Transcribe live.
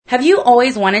Have you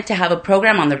always wanted to have a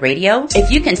program on the radio? If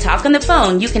you can talk on the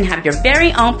phone, you can have your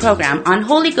very own program on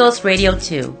Holy Ghost Radio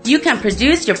too. You can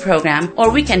produce your program,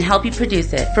 or we can help you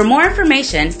produce it. For more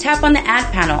information, tap on the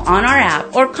ad panel on our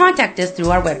app or contact us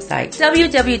through our website,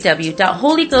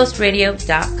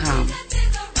 www.holyghostradio.com.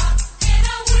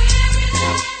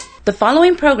 The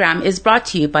following program is brought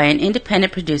to you by an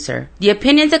independent producer. The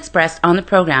opinions expressed on the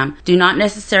program do not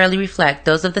necessarily reflect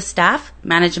those of the staff,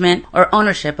 management, or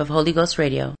ownership of Holy Ghost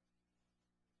Radio.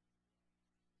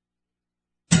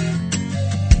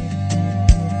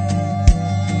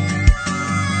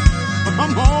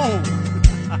 Come on.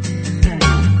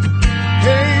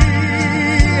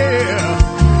 Hey, yeah.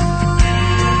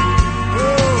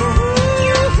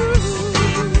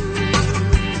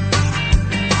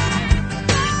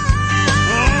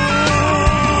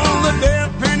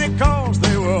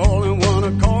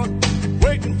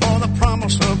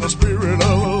 Of the Spirit of the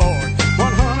Lord,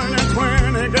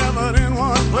 120 gathered in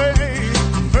one place,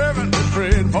 fervently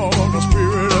prayed for the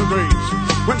Spirit of grace.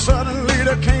 When suddenly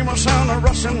there came a sound of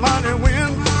rushing mighty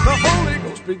wind, the Holy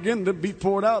Ghost began to be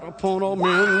poured out upon all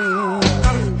men.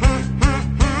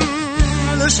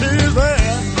 This is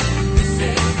that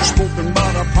spoken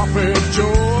by the prophet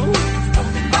Joel.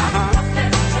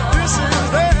 This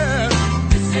is that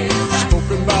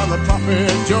spoken by the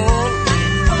prophet Joel.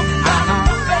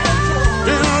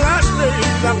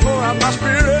 I pour out my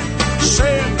Spirit,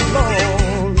 saith the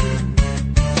Lord.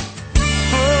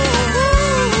 Oh,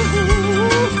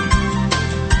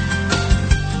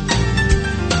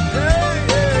 yeah,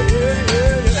 yeah,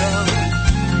 yeah, yeah,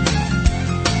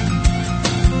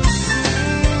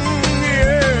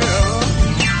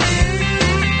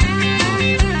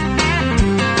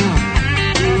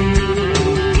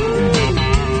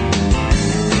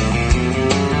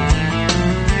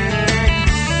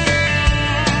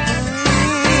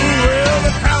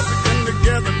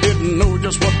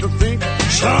 what to think.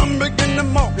 Some begin to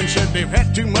mock and said they've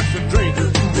had too much to drink.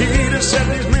 Peter said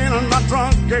these men are not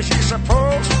drunk as you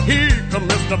suppose. Here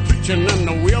commenced the preaching and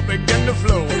the wheel began to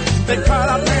flow. They cried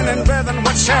out, men and brethren,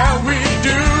 what shall we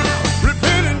do?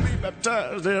 Repent and be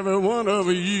baptized, every one of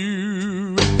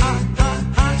you. This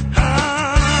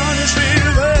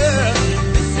is that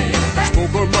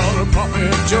spoke about the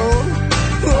prophet Joel.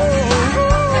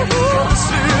 This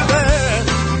is that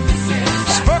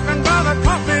spoken by the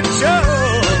prophet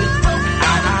Joel.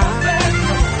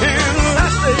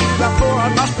 I pour out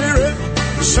my Spirit,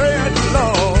 saith the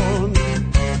Lord.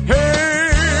 Hey,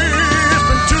 it's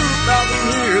been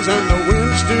 2,000 years and the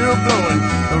wind's still blowing,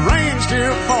 the rain's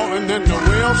still falling and the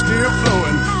well's still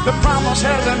flowing. The promise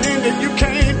hasn't ended, you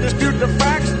can't dispute the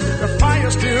facts. The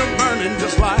fire's still burning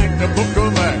just like the book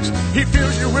of Acts. He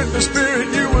fills you with the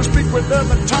Spirit, you will speak with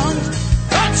other tongues.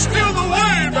 That's still the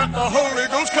way that the Holy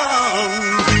Ghost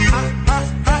comes.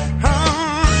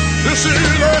 This is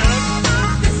it.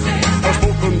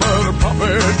 Spoken by the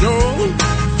prophet Joel.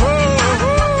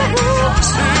 This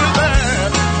is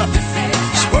that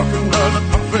spoken by the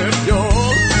prophet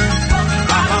Joel.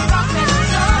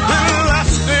 In the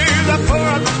last days I pour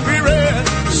out the Spirit,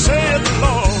 saith the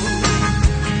Lord.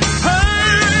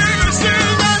 Hey, this is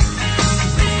that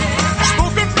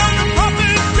spoken by the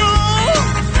prophet Joel.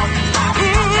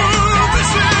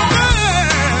 This is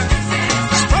that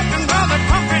spoken by the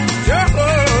prophet Joel.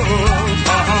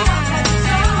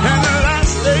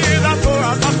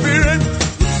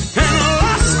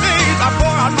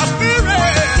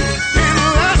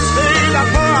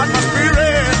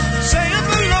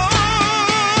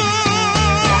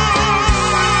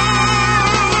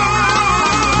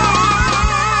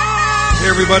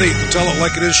 Everybody, Tell It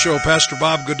Like It Is show. Pastor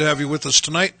Bob, good to have you with us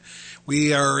tonight.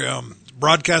 We are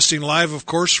broadcasting live, of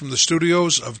course, from the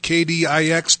studios of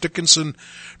KDIX, Dickenson,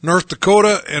 North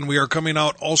Dakota, and we are coming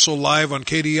out also live on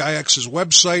KDIX's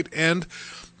website and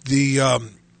the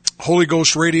Holy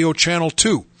Ghost Radio Channel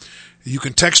 2. You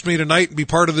can text me tonight and be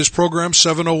part of this program,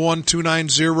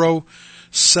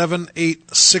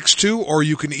 701-290-7862, or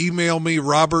you can email me,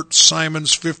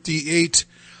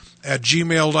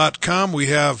 robertsimons58@gmail.com. We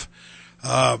have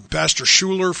Pastor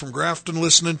Schuler from Grafton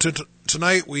listening to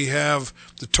tonight. We have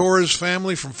the Torres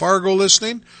family from Fargo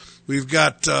listening. We've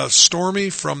got Stormy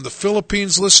from the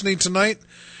Philippines listening tonight.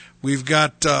 We've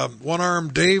got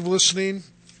One-Armed Dave listening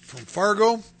from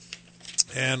Fargo.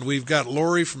 And we've got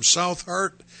Lori from South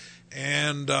Hart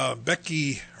and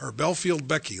Becky, or Belfield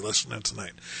Becky, listening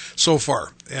tonight so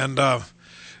far. And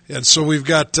so we've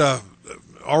got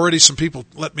already some people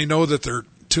let me know that they're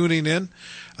tuning in.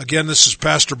 Again, this is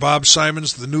Pastor Bob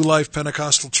Simons, the New Life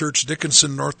Pentecostal Church,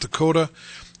 Dickenson, North Dakota.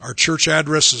 Our church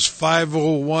address is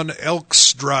 501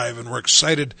 Elks Drive, and we're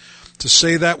excited to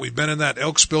say that. We've been in that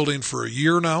Elks building for a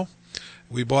year now.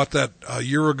 We bought that a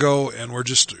year ago, and we're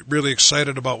just really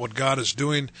excited about what God is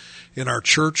doing in our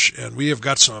church, and we have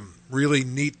got some really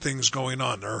neat things going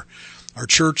on. Our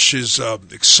church is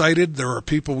excited. There are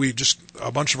people,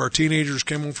 a bunch of our teenagers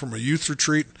came home from a youth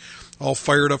retreat, all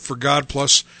fired up for God,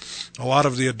 plus a lot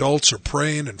of the adults are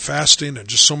praying and fasting and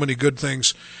just so many good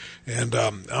things. And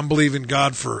I'm believing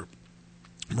God for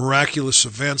miraculous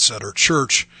events at our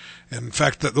church, and in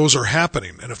fact that those are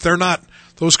happening. And if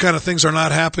those kind of things are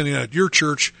not happening at your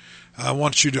church, I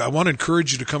want to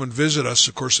encourage you to come and visit us.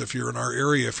 Of course, if you're in our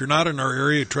area. If you're not in our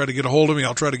area, try to get a hold of me.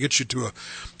 I'll try to get you to a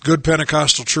good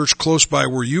Pentecostal church close by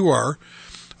where you are.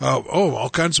 All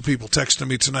kinds of people texting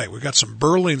me tonight. We've got some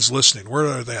Burlings listening. Where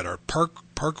are they at? Our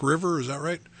Park River, is that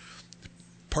right?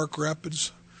 Park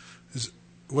Rapids?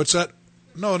 What's that?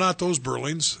 No, not those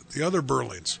Burlings. The other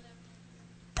Burlings.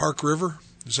 Park River,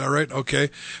 is that right? Okay.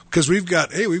 Because who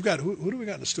do we got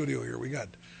in the studio here? We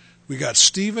got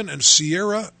Stephen and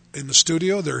Sierra in the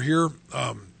studio. They're here,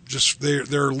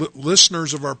 they're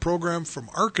listeners of our program from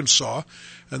Arkansas,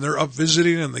 and they're up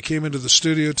visiting, and they came into the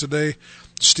studio today.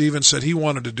 Stephen said he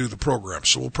wanted to do the program,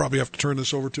 so we'll probably have to turn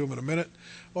this over to him in a minute.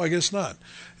 Oh, I guess not.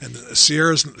 And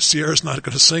Sierra's not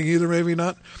going to sing either, maybe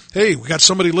not. Hey, we got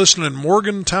somebody listening in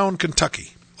Morgantown,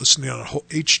 Kentucky, listening on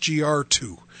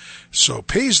HGR2. So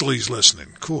Paisley's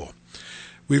listening. Cool.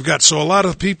 We've got a lot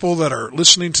of people that are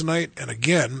listening tonight, and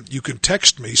again, you can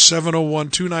text me,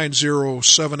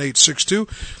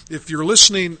 701-290-7862. If you're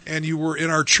listening and you were in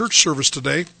our church service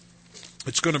today,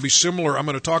 it's going to be similar. I'm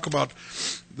going to talk about,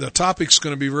 the topic's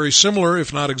going to be very similar,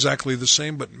 if not exactly the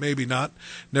same, but maybe not.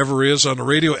 Never is on the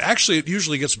radio. Actually, it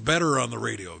usually gets better on the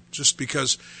radio, just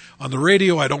because on the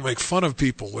radio I don't make fun of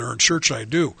people, where in church I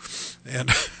do.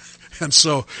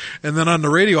 And then on the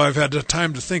radio, I've had the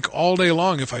time to think all day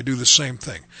long if I do the same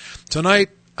thing. Tonight,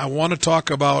 I want to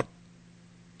talk about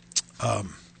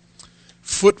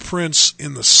footprints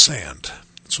in the sand.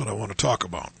 That's what I want to talk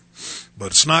about.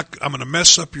 But I'm going to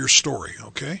mess up your story,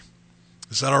 okay?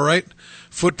 Is that all right?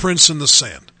 Footprints in the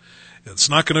sand. It's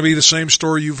not going to be the same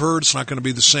story you've heard. It's not going to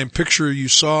be the same picture you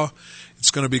saw. It's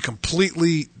going to be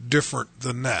completely different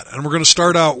than that. And we're going to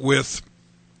start out with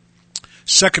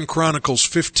 2 Chronicles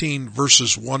 15,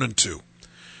 verses 1 and 2.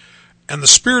 And the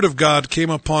Spirit of God came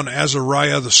upon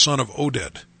Azariah the son of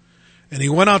Oded. And he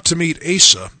went out to meet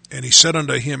Asa, and he said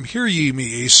unto him, Hear ye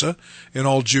me, Asa, and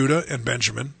all Judah and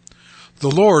Benjamin. The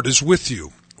Lord is with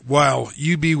you, while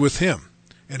ye be with him.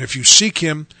 And if you seek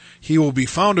him, he will be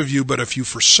found of you, but if you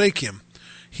forsake him,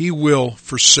 he will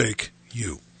forsake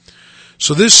you.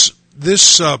 So this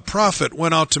prophet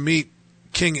went out to meet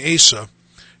King Asa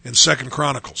in 2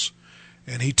 Chronicles.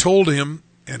 And he told him,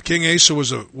 and King Asa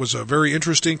was a very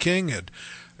interesting king, had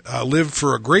lived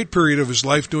for a great period of his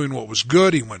life doing what was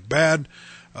good. He went bad,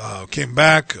 came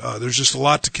back. There's just a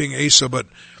lot to King Asa, but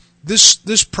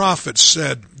this prophet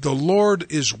said, the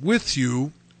Lord is with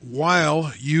you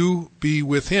while you be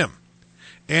with him.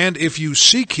 And if you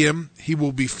seek him, he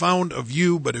will be found of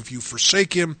you, but if you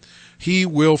forsake him, he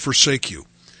will forsake you.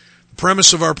 The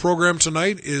premise of our program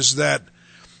tonight is that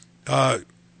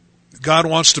God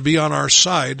wants to be on our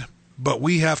side, but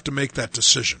we have to make that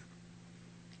decision.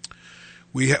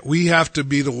 We have to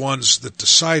be the ones that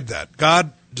decide that.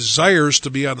 God desires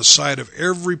to be on the side of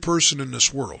every person in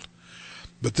this world.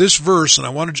 But this verse, and I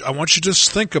want you to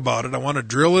just think about it. I want to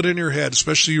drill it in your head,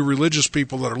 especially you religious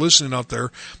people that are listening out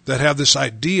there that have this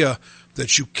idea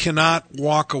that you cannot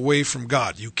walk away from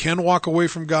God. You can walk away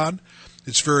from God.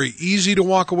 It's very easy to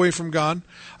walk away from God.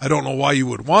 I don't know why you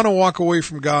would want to walk away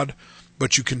from God,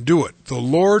 but you can do it. The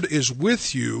Lord is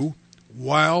with you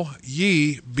while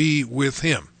ye be with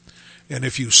him. And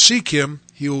if you seek him,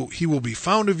 he will be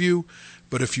found of you,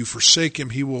 but if you forsake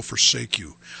him, he will forsake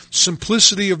you.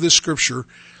 Simplicity of this scripture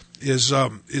is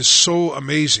so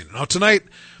amazing. Now tonight,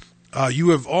 you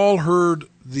have all heard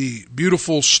the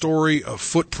beautiful story of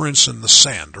footprints in the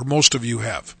sand, or most of you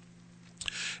have.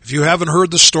 If you haven't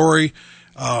heard the story,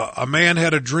 a man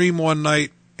had a dream one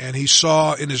night, and he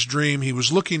saw in his dream, he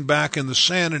was looking back in the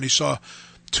sand, and he saw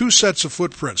two sets of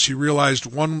footprints. He realized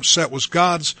one set was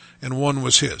God's and one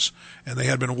was his. And they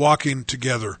had been walking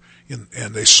together, and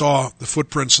they saw the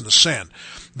footprints in the sand.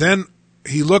 Then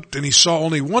he looked, and he saw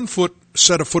only one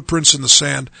set of footprints in the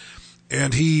sand,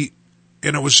 and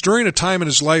it was during a time in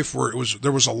his life where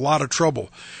there was a lot of trouble.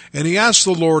 And he asked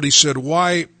the Lord, he said,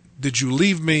 why did you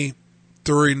leave me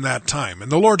during that time?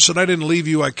 And the Lord said, I didn't leave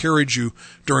you, I carried you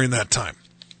during that time.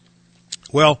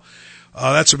 Well,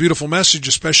 that's a beautiful message,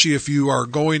 especially if you are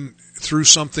going through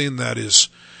something that is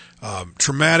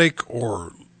traumatic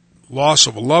or loss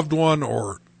of a loved one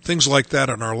or things like that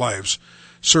in our lives.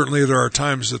 certainly there are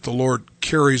times that the Lord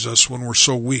carries us when we're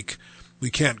so weak we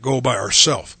can't go by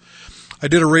ourselves. I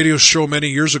did a radio show many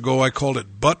years ago. I called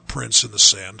it Butt Prints in the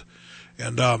Sand.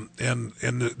 And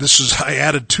this is, I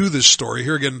added to this story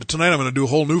here again. Tonight I'm going to do a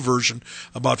whole new version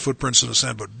about footprints in the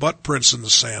sand, but butt prints in the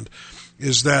sand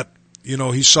is that,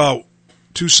 he saw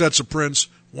two sets of prints,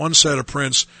 one set of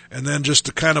prints, and then just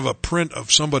a kind of a print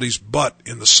of somebody's butt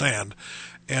in the sand.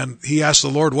 And he asked the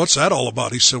Lord, what's that all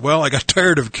about? He said, well, I got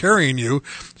tired of carrying you.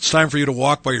 It's time for you to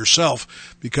walk by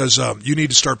yourself because you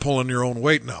need to start pulling your own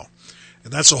weight now.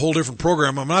 And that's a whole different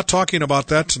program. I'm not talking about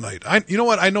that tonight. You know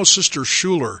what? I know Sister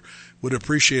Schuler would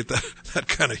appreciate that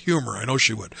kind of humor. I know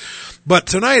she would. But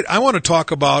tonight I want to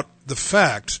talk about the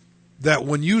fact that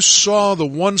when you saw the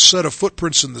one set of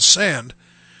footprints in the sand,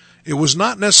 it was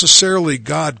not necessarily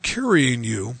God carrying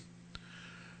you,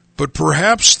 but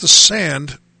perhaps the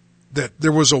sand, that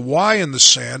there was a Y in the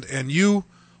sand and you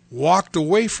walked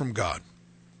away from God.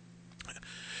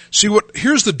 See,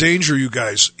 here's the danger, you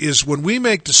guys, is when we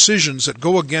make decisions that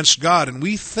go against God and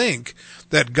we think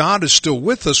that God is still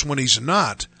with us when He's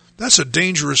not. That's a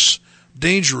dangerous,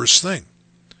 dangerous thing.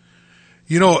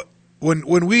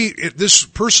 When this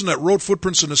person that wrote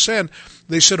Footprints in the Sand,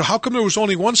 they said, how come there was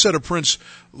only one set of prints,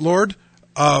 Lord?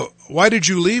 Why did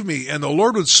you leave me? And the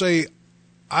Lord would say,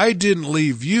 I didn't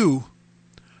leave you.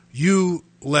 You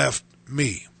left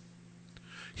me.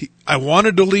 I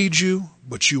wanted to lead you,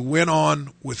 but you went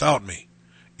on without me,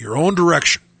 your own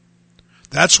direction.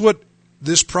 That's what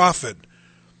this prophet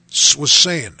was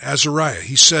saying, Azariah.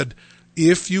 He said,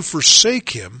 if you forsake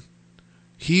him,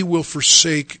 he will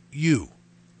forsake you.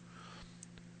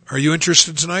 Are you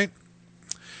interested tonight?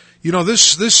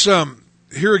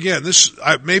 Here again,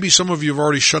 maybe some of you have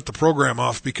already shut the program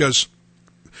off because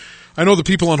I know the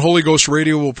people on Holy Ghost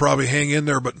Radio will probably hang in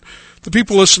there, but the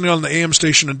people listening on the AM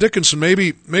station in Dickenson,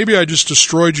 maybe I just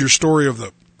destroyed your story of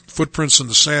the footprints in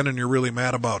the sand and you're really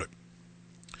mad about it.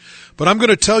 But I'm going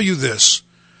to tell you this,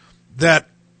 that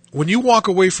when you walk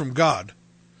away from God,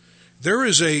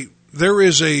 it's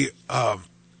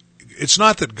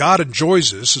not that God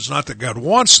enjoys this, it's not that God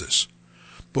wants this,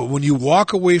 but when you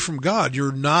walk away from God,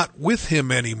 you're not with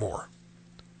Him anymore.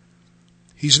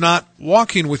 He's not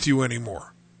walking with you anymore.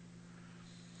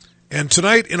 And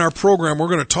tonight in our program, we're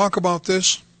going to talk about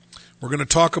this. We're going to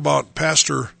talk about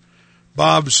Pastor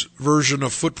Bob's version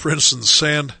of Footprints in the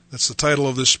Sand. That's the title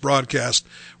of this broadcast.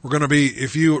 We're going to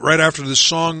be, right after this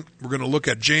song, we're going to look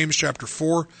at James chapter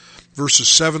 4, verses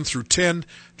 7 through 10.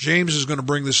 James is going to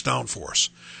bring this down for us.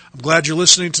 I'm glad you're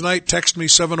listening tonight. Text me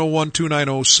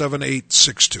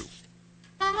 701-290-7862.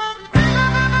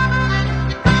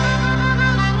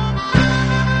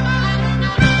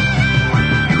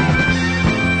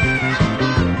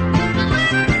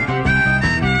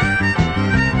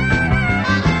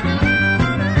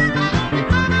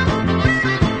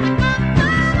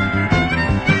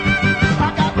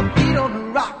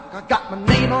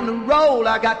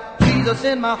 I got Jesus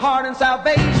in my heart and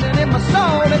salvation in my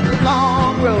soul. It's a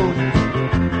long road.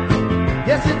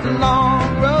 Yes, it's a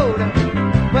long road.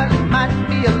 Well, it might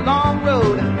be a long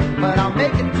road, but I'll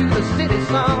make it to the city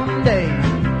someday.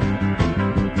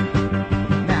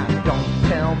 Now, don't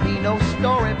tell me no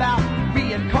story about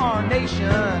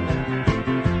reincarnation.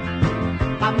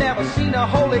 I've never seen a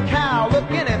holy cow look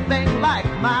anything like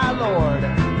my Lord.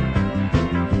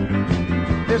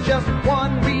 There's just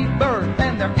one rebirth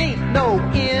and there ain't no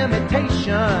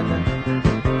imitation.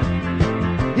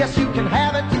 Yes, you can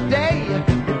have it today. It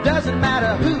doesn't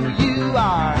matter who you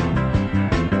are.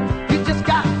 You just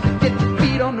got to get your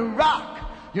feet on the rock,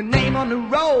 your name on the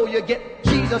roll. You get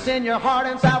Jesus in your heart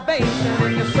and salvation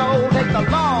in your soul. Take the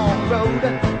long road.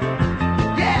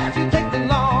 Yes, you take the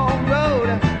long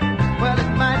road. Well,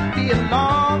 it might be a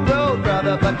long road,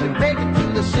 brother, but you make it to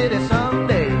the city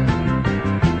someday.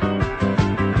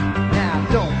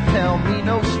 Tell me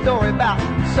no story about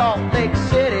Salt Lake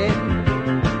City.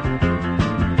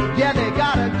 Yeah, they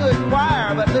got a good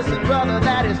choir, but listen, brother,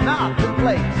 that is not the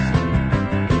place.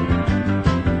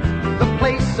 The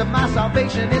place of my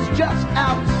salvation is just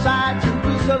outside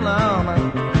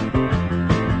Jerusalem.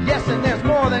 Yes, and there's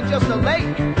more than just a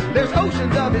lake. There's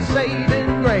oceans of His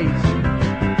saving grace.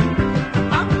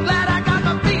 I'm glad I got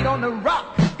my feet on the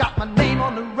rock, got my name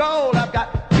on the roll. I've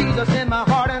got Jesus in my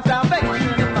heart and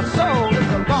salvation in my soul.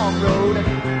 Road.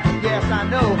 Yes, I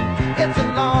know it's a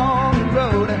long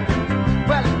road.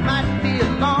 Well, it might be a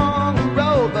long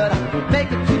road, but I'll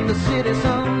make it to the city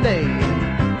someday.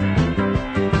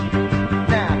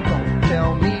 Now, don't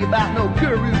tell me about no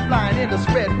guru flying in to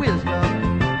spread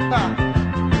wisdom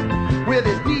with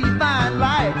his divine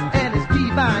light and his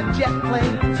divine jet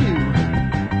plane too.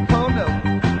 Oh no,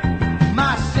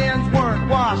 my sins weren't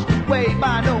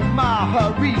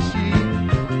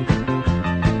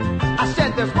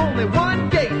there's only one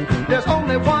gate, there's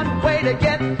only one way to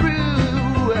get through.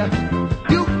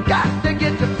 You got to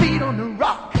get your feet on the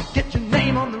rock, get your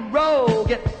name on the roll,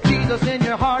 get Jesus in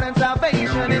your heart and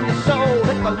salvation in your soul.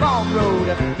 It's a long road,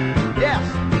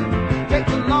 yes, take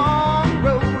the long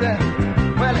road.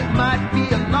 Well, it might be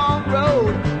a long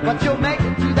road, but you'll make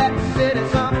it to that city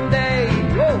someday.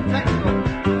 Oh, thank you, Lord.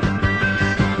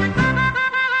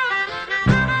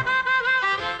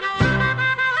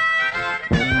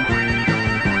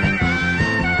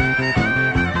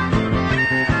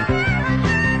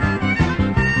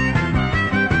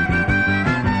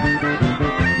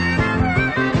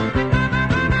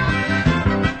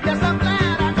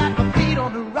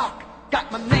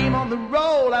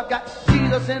 I've got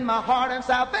Jesus in my heart and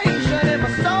salvation in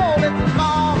my soul. It's a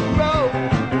long road.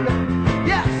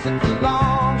 Yes, it's a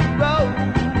long road.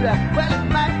 Well, it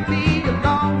might be a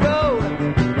long road,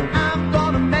 but I'm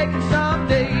gonna make it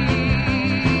someday.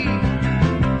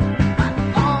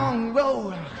 A long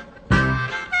road.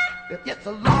 It's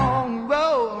a long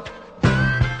road.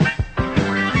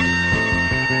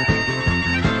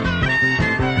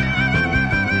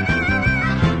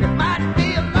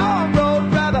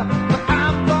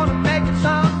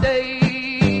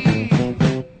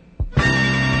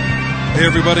 Hey,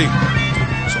 everybody.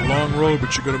 It's a long road,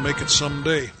 but you're going to make it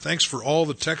someday. Thanks for all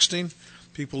the texting,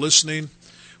 people listening.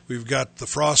 We've got the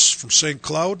Frosts from St.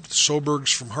 Cloud, the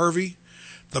Sobergs from Harvey,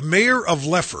 the mayor of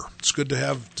Leffer. It's good to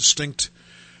have distinct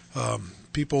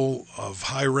people of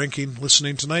high ranking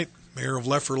listening tonight. Mayor of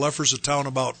Leffer. Leffer's a town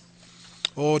about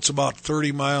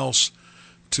 30 miles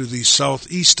to the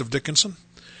southeast of Dickenson.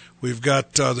 We've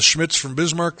got the Schmitz from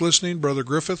Bismarck listening, Brother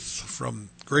Griffith from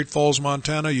Great Falls,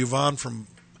 Montana, Yvonne from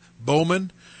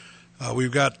Bowman.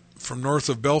 We've got from north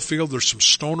of Belfield, there's some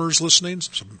Stoners listening,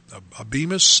 some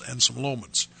Bemis and some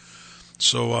Lomans.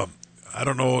 So I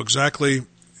don't know exactly.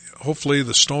 Hopefully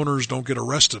the Stoners don't get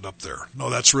arrested up there. No,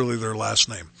 that's really their last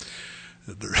name.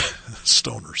 They're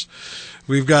Stoners.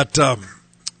 We've got,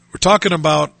 we're talking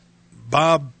about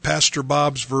Pastor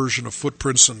Bob's version of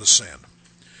footprints in the sand.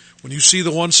 When you see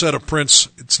the one set of prints,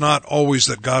 it's not always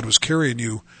that God was carrying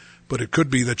you, but it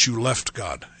could be that you left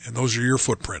God, and those are your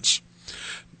footprints.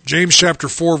 James chapter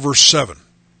 4, verse 7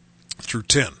 through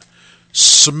 10.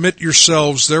 Submit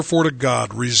yourselves, therefore, to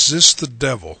God. Resist the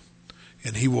devil,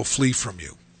 and he will flee from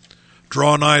you.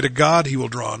 Draw nigh to God, he will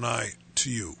draw nigh to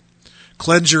you.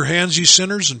 Cleanse your hands, ye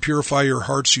sinners, and purify your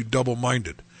hearts, you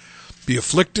double-minded. Be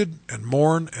afflicted, and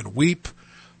mourn, and weep.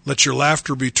 Let your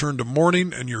laughter be turned to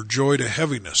mourning, and your joy to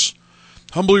heaviness.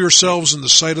 Humble yourselves in the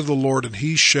sight of the Lord, and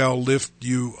he shall lift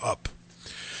you up.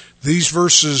 These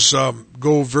verses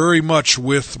go very much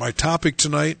with my topic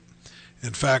tonight.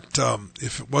 In fact,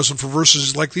 if it wasn't for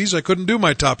verses like these, I couldn't do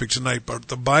my topic tonight. But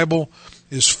the Bible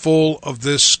is full of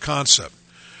this concept.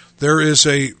 There is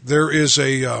a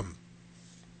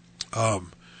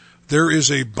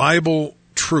Bible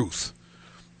truth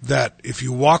that if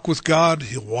you walk with God,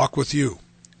 he'll walk with you.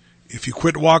 If you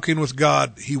quit walking with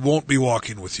God, he won't be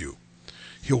walking with you.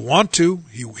 He'll want to.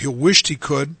 He'll wish he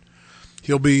could.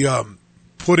 He'll be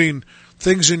putting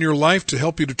things in your life to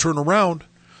help you to turn around,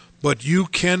 but you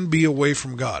can be away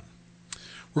from God.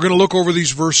 We're going to look over these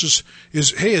verses.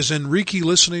 Is Enrique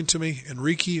listening to me?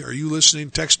 Enrique, are you listening?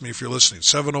 Text me if you're listening.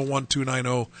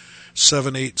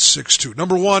 701-290-7862.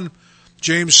 Number one,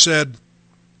 James said,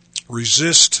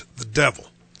 resist the devil.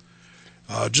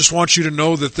 Just want you to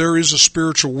know that there is a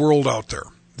spiritual world out there.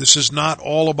 This is not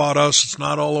all about us. It's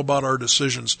not all about our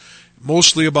decisions,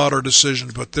 mostly about our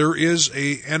decisions, but there is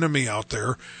an enemy out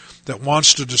there that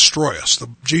wants to destroy us.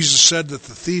 Jesus said that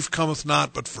the thief cometh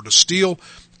not but for to steal,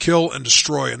 kill, and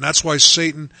destroy. And that's why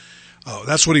Satan,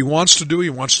 that's what he wants to do. He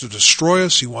wants to destroy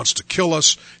us. He wants to kill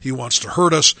us. He wants to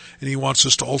hurt us. And he wants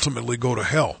us to ultimately go to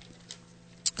hell.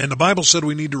 And the Bible said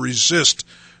we need to resist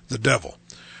the devil.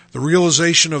 The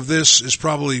realization of this is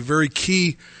probably very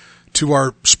key to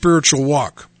our spiritual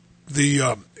walk.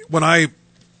 When I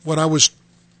was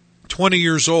 20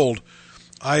 years old,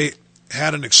 I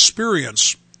had an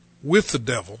experience with the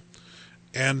devil,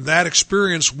 and that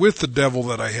experience with the devil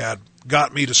that I had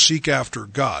got me to seek after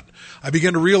God. I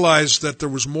began to realize that there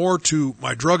was more to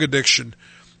my drug addiction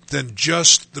than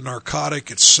just the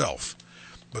narcotic itself,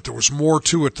 but there was more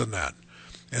to it than that.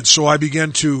 And so I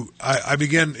began,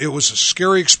 it was a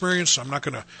scary experience. I'm not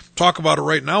going to talk about it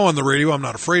right now on the radio. I'm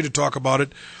not afraid to talk about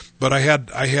it. But I had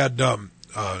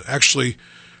actually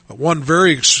one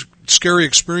very scary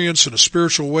experience in a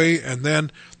spiritual way. And then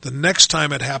the next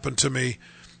time it happened to me,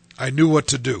 I knew what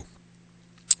to do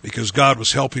because God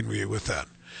was helping me with that.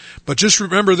 But just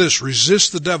remember this,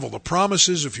 resist the devil. The promise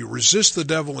is if you resist the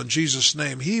devil in Jesus'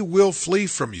 name, he will flee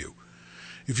from you.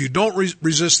 If you don't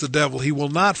resist the devil, he will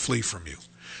not flee from you.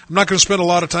 I'm not going to spend a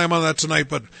lot of time on that tonight,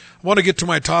 but I want to get to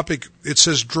my topic. It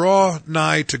says, draw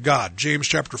nigh to God. James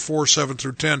chapter 4, 7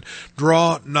 through 10.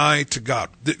 Draw nigh to God.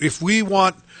 If we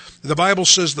want, the Bible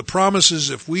says the promise is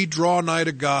if we draw nigh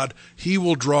to God, he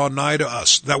will draw nigh to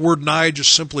us. That word nigh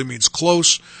just simply means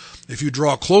close. If you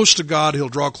draw close to God, he'll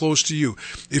draw close to you.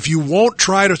 If you won't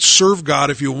try to serve God,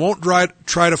 if you won't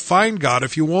try to find God,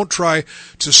 if you won't try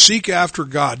to seek after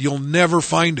God, you'll never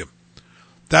find him.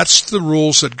 That's the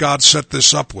rules that God set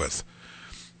this up with.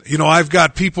 You know, I've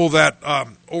got people that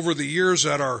over the years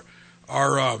that are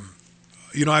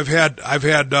you know, I've had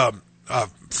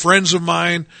friends of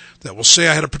mine that will say,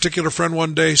 I had a particular friend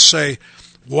one day say,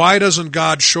 why doesn't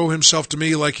God show himself to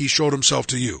me like he showed himself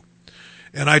to you?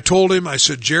 And I told him, I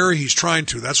said, Jerry, he's trying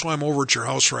to. That's why I'm over at your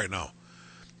house right now.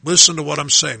 Listen to what I'm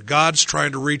saying. God's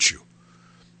trying to reach you.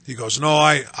 He goes, no,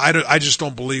 I just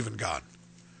don't believe in God.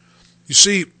 You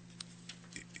see,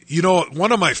 you know,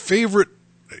 one of my favorite,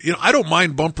 you know, I don't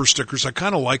mind bumper stickers. I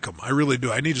kind of like them. I really do.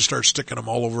 I need to start sticking them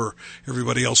all over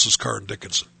everybody else's car in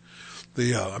Dickenson.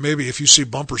 Maybe if you see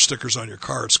bumper stickers on your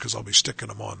car, it's because I'll be sticking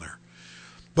them on there.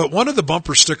 But one of the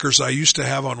bumper stickers I used to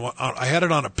have I had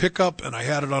it on a pickup and I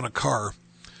had it on a car.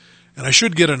 And I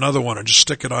should get another one and just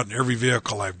stick it on every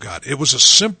vehicle I've got. It was a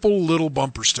simple little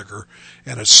bumper sticker,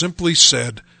 and it simply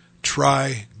said,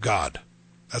 try God.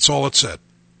 That's all it said.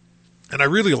 And I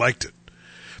really liked it.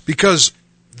 Because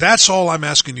that's all I'm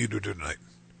asking you to do tonight,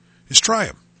 is try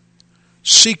him.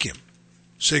 Seek him.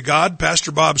 Say, God,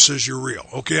 Pastor Bob says you're real.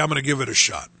 Okay, I'm going to give it a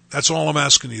shot. That's all I'm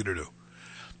asking you to do.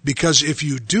 Because if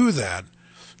you do that,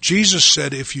 Jesus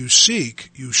said, if you seek,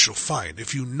 you shall find.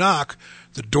 If you knock,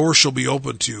 the door shall be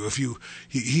open to you.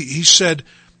 He said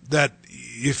that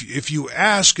if you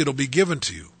ask, it'll be given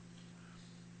to you.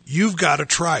 You've got to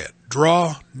try it.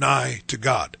 Draw nigh to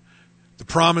God. The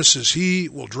promise is he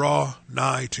will draw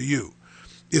nigh to you.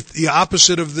 If the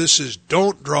opposite of this is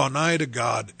don't draw nigh to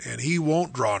God and he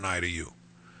won't draw nigh to you.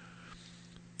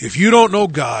 If you don't know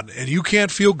God and you can't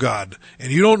feel God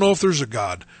and you don't know if there's a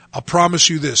God, I'll promise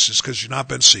you this is because you've not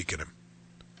been seeking him.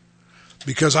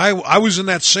 Because I was in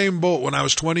that same boat when I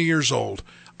was 20 years old.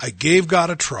 I gave God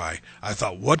a try. I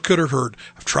thought, what could it hurt?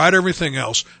 I've tried everything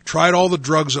else, tried all the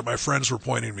drugs that my friends were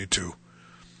pointing me to.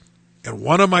 And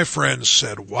one of my friends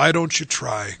said, why don't you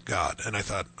try God? And I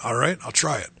thought, all right, I'll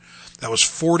try it. That was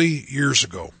 40 years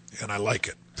ago, and I like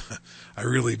it. I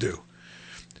really do.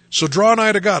 So draw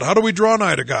nigh to God. How do we draw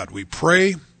nigh to God? We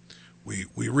pray. We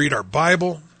read our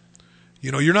Bible.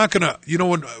 You know, you're not going to, you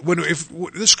know, if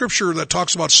this scripture that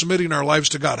talks about submitting our lives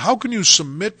to God, how can you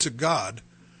submit to God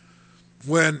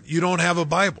when you don't have a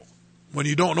Bible, when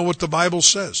you don't know what the Bible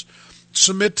says?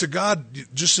 Submit to God,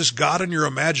 just as God in your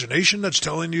imagination that's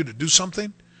telling you to do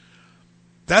something?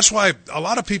 That's why a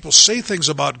lot of people say things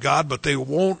about God, but they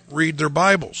won't read their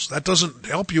Bibles. That doesn't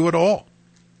help you at all.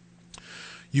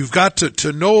 You've got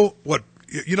to know what,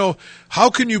 you know, how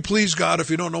can you please God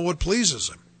if you don't know what pleases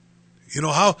him? You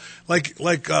know how, like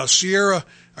Sierra,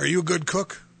 are you a good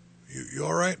cook? You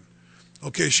all right?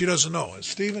 Okay, she doesn't know.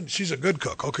 Stephen, she's a good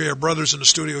cook. Okay, our brother's in the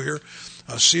studio here.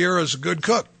 Sierra's a good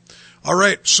cook. All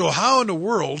right, so how in the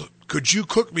world could you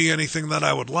cook me anything that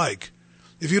I would like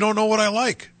if you don't know what I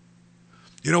like?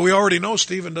 You know, we already know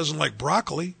Stephen doesn't like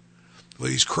broccoli. Well,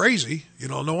 he's crazy. You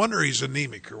know, no wonder he's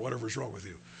anemic or whatever's wrong with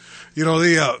you. You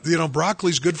know,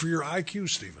 broccoli's good for your IQ,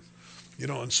 Stephen. You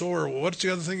know, and so what's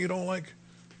the other thing you don't like?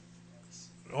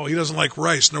 Oh, he doesn't like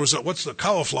rice. And there was what's the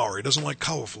cauliflower? He doesn't like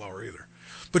cauliflower either.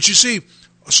 But you see,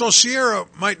 so Sierra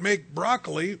might make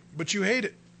broccoli, but you hate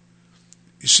it.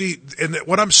 You see, and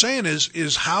what I'm saying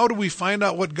is how do we find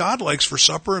out what God likes for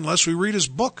supper unless we read his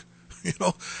book? You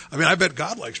know, I mean, I bet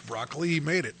God likes broccoli. He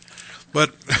made it.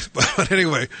 But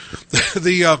anyway,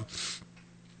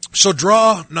 so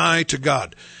draw nigh to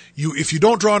God. If you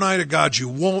don't draw nigh to God, he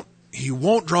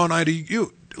won't draw nigh to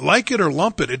you. Like it or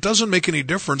lump it, it doesn't make any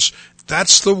difference.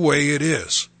 That's the way it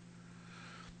is.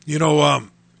 You know,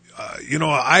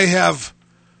 I have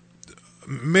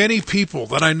many people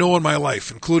that I know in my life,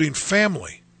 including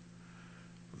family,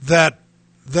 that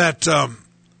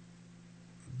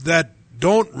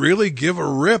don't really give a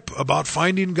rip about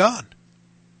finding God.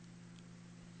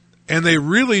 And they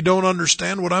really don't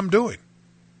understand what I'm doing.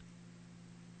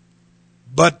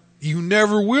 But you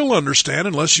never will understand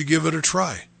unless you give it a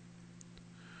try.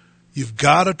 You've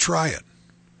got to try it.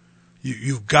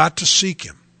 You've got to seek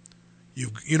him.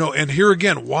 You know, and here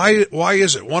again, why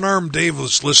is it? One-armed Dave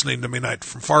was listening to me tonight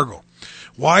from Fargo.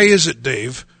 Why is it,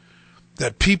 Dave,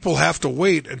 that people have to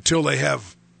wait until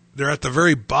they're at the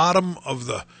very bottom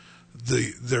of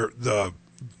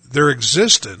their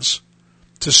existence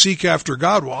to seek after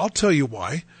God? Well, I'll tell you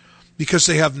why. Because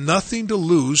they have nothing to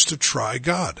lose to try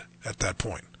God at that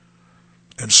point.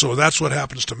 And so that's what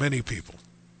happens to many people.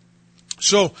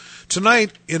 So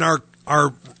tonight in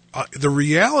the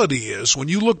reality is when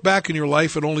you look back in your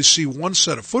life and only see one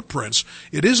set of footprints,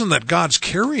 it isn't that God's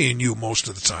carrying you most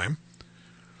of the time.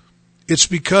 It's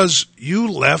because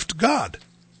you left God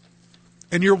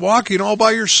and you're walking all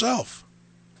by yourself.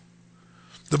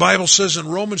 The Bible says in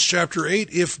Romans chapter 8,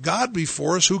 if God be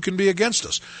for us, who can be against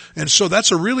us? And so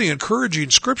that's a really encouraging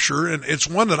scripture, and it's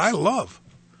one that I love.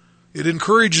 It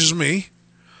encourages me.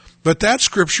 But that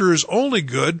scripture is only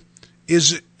good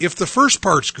is if the first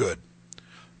part's good.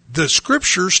 The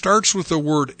scripture starts with the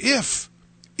word if.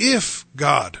 If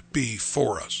God be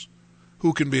for us,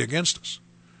 who can be against us?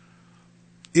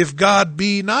 If God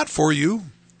be not for you,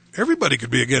 everybody could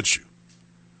be against you.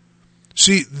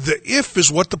 See, the if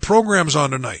is what the program's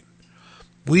on tonight.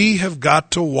 We have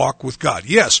got to walk with God.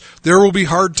 Yes, there will be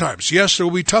hard times. Yes, there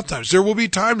will be tough times. There will be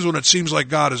times when it seems like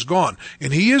God is gone,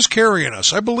 and He is carrying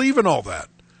us. I believe in all that.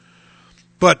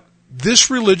 But this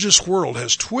religious world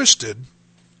has twisted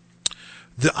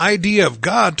the idea of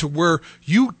God to where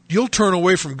you'll turn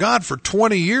away from God for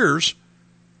 20 years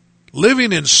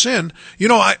living in sin. You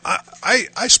know,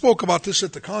 I spoke about this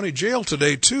at the county jail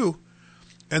today too.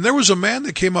 And there was a man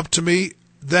that came up to me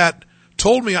that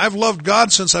told me, I've loved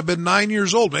God since I've been 9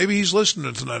 years old. Maybe he's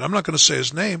listening tonight. I'm not going to say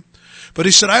his name. But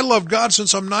he said, I loved God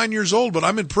since I'm 9 years old, but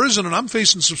I'm in prison and I'm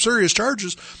facing some serious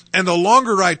charges. And the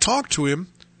longer I talked to him,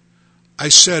 I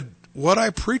said, what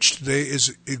I preached today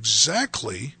is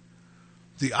exactly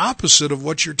the opposite of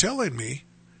what you're telling me.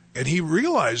 And he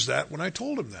realized that when I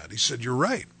told him that. He said, you're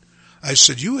right. I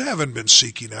said, you haven't been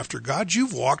seeking after God.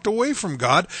 You've walked away from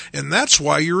God, and that's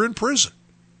why you're in prison.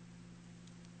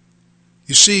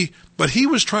 You see, but he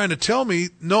was trying to tell me,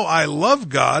 no, I love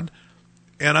God,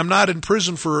 and I'm not in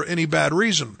prison for any bad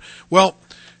reason. Well,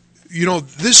 you know,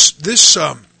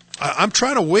 I'm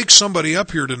trying to wake somebody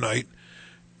up here tonight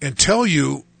and tell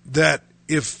you that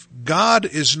if God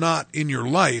is not in your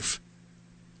life,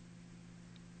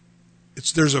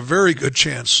 there's a very good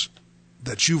chance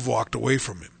that you've walked away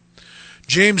from Him.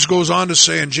 James goes on to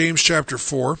say in James chapter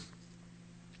 4,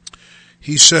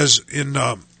 he says in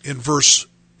verse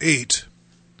 8,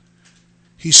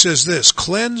 he says this,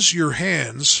 cleanse your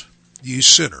hands, ye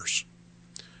sinners,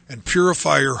 and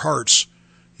purify your hearts,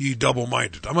 ye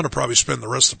double-minded. I'm going to probably spend the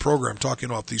rest of the program talking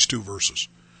about these two verses,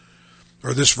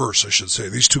 or this verse, I should say,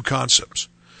 these two concepts.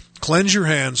 Cleanse your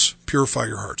hands, purify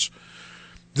your hearts.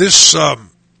 This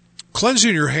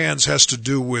cleansing your hands has to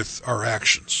do with our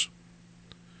actions.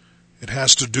 It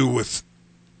has to do with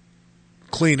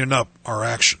cleaning up our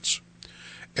actions.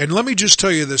 And let me just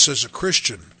tell you this, as a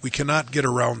Christian, we cannot get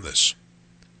around this.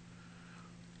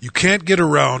 You can't get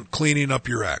around cleaning up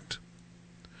your act.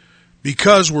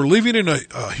 Because we're living in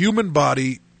a human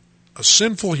body, a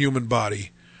sinful human body,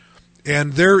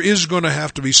 and there is going to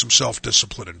have to be some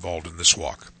self-discipline involved in this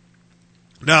walk.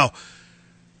 Now,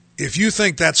 if you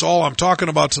think that's all I'm talking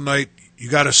about tonight, you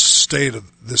got to stay to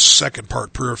this second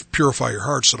part, purify your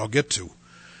hearts, that I'll get to.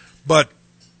 But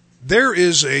there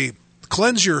is a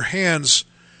cleanse your hands.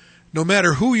 No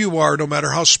matter who you are, no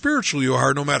matter how spiritual you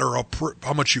are, no matter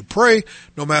how much you pray,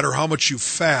 no matter how much you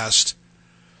fast,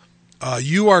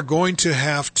 you're going to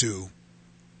have to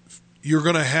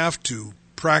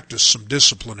practice some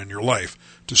discipline in your life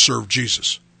to serve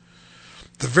Jesus.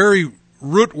 The very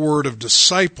root word of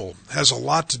disciple has a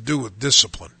lot to do with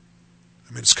discipline.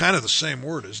 I mean, it's kind of the same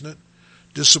word, isn't it?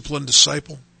 Discipline,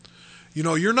 disciple. You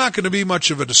know, you're not going to be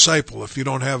much of a disciple if you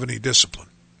don't have any discipline.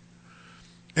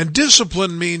 And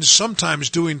discipline means sometimes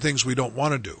doing things we don't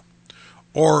want to do,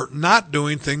 or not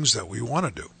doing things that we want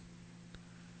to do.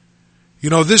 You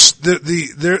know, this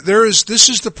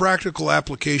is the practical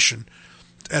application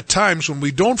at times when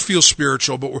we don't feel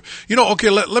spiritual, but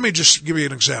let me just give you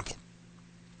an example.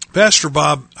 Pastor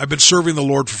Bob, I've been serving the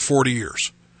Lord for 40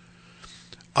 years.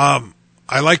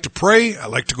 I like to pray. I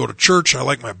like to go to church. I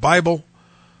like my Bible.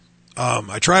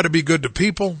 I try to be good to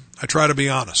people. I try to be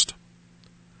honest.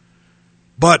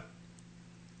 But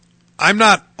I'm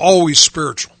not always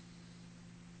spiritual.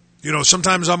 You know,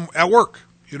 sometimes I'm at work.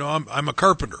 You know, I'm a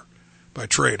carpenter by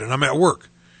trade, and I'm at work.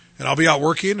 And I'll be out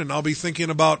working, and I'll be thinking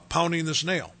about pounding this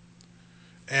nail.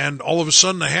 And all of a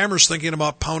sudden, the hammer's thinking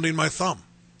about pounding my thumb.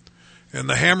 And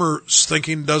the hammer's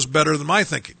thinking does better than my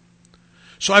thinking.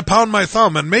 So I pound my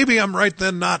thumb, and maybe I'm right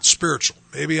then not spiritual.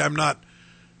 Maybe I'm not,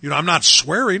 I'm not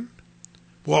swearing.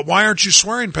 Well, why aren't you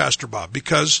swearing, Pastor Bob?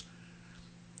 Because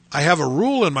I have a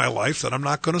rule in my life that I'm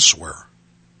not going to swear.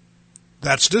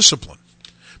 That's discipline.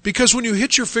 Because when you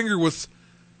hit your finger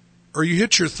you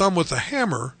hit your thumb with a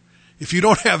hammer, If you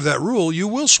don't have that rule, you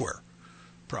will swear,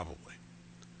 probably.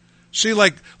 See,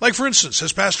 like for instance,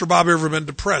 has Pastor Bob ever been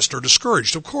depressed or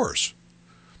discouraged? Of course.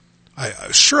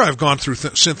 Sure, I've gone through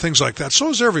things like that. So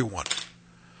has everyone.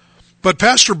 But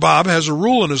Pastor Bob has a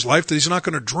rule in his life that he's not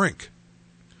going to drink.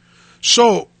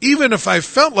 So even if I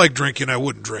felt like drinking, I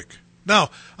wouldn't drink. Now,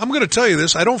 I'm going to tell you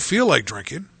this. I don't feel like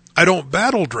drinking. I don't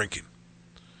battle drinking.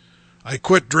 I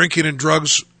quit drinking and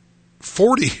drugs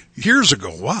 40 years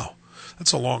ago. Wow,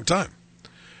 that's a long time.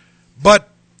 But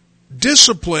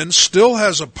discipline still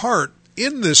has a part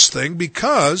in this thing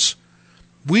because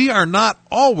we are not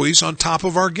always on top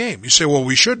of our game. You say, well,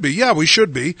 we should be. Yeah, we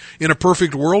should be. In a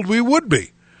perfect world, we would be.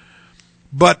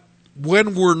 But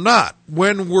when we're not,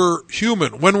 when we're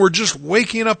human, when we're just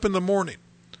waking up in the morning,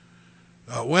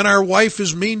 when our wife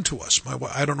is mean to us,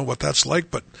 I don't know what that's like,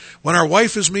 but when our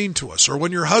wife is mean to us, or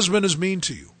when your husband is mean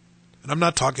to you, and I'm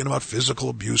not talking about physical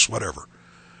abuse, whatever,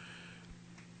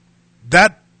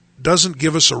 that doesn't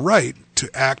give us a right to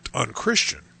act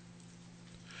unchristian.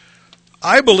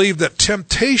 I believe that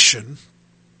temptation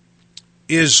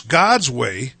is God's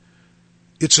way.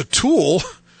 It's a tool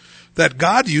that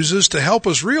God uses to help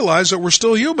us realize that we're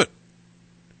still human.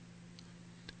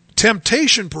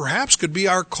 Temptation perhaps could be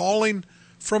our calling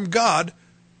from God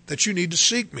that you need to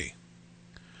seek me.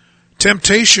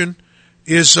 Temptation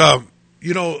is,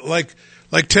 like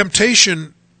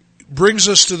temptation brings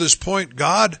us to this point,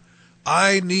 God,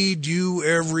 I need you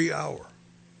every hour.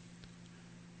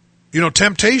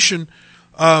 Temptation,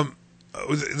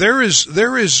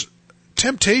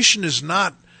 temptation is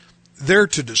not there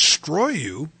to destroy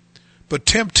you, but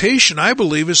temptation, I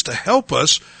believe, is to help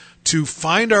us to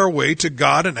find our way to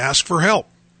God and ask for help.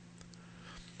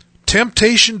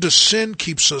 Temptation to sin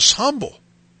keeps us humble.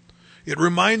 It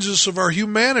reminds us of our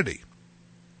humanity.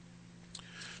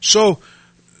 So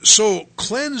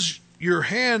cleanse your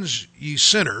hands, ye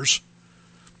sinners,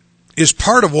 is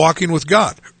part of walking with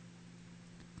God.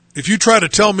 If you try to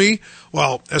tell me,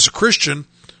 well, as a Christian,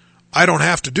 I don't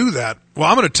have to do that, well,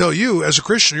 I'm going to tell you, as a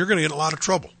Christian, you're going to get in a lot of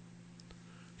trouble.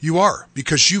 You are,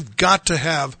 because you've got to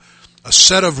have a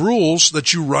set of rules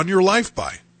that you run your life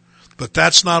by. But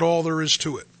that's not all there is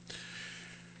to it.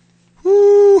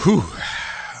 Woo-hoo.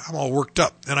 I'm all worked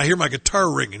up, and I hear my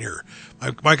guitar ringing here.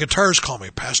 My guitar's calling me,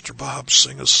 Pastor Bob,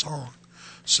 sing a song.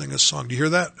 Sing a song. Do you hear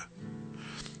that?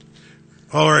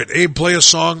 All right, Abe, play a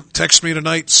song. Text me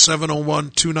tonight,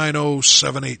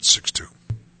 701-290-7862.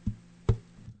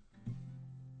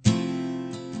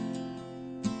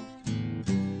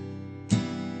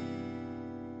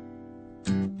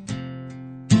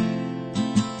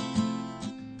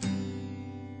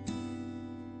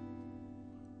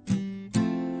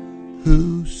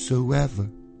 Whosoever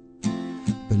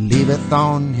believeth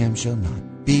on him shall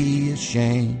not be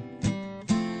ashamed.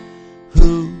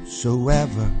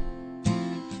 Whosoever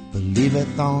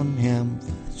believeth on him,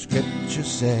 for the scriptures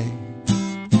say,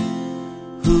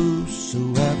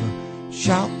 whosoever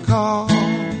shall call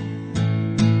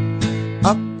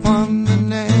upon the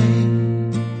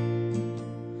name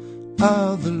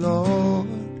of the Lord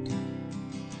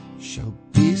shall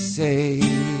be saved.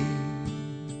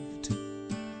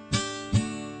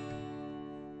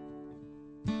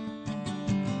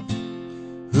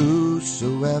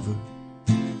 Whosoever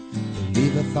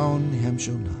believeth on him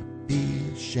shall not be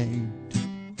ashamed.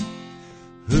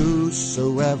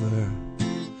 Whosoever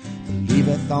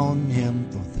believeth on him,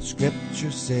 for the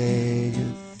scripture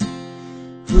saith,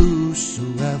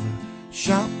 whosoever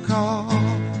shall call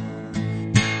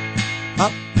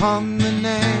upon the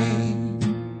name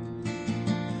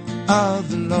of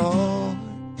the Lord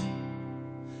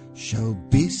shall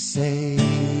be saved.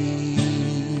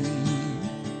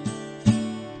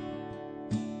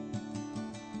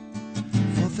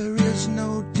 There is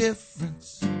no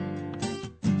difference.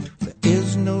 There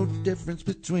is no difference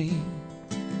between.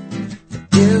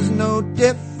 There is no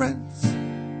difference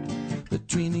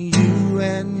between you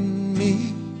and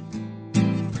me.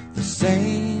 The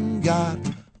same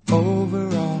God over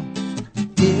all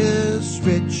is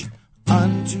rich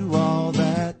unto all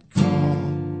that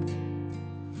call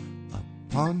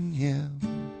upon him.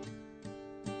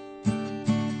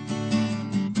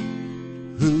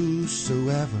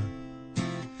 Whosoever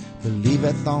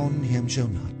believeth on him shall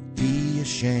not be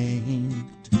ashamed.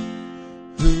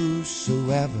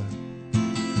 Whosoever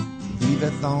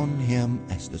believeth on him,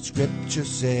 as the scriptures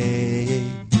say,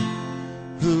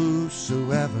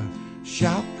 whosoever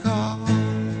shall call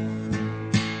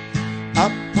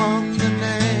upon the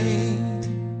name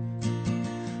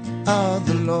of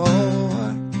the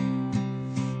Lord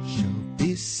shall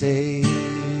be saved.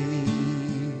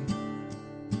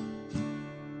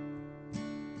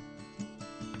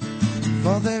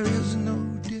 For there is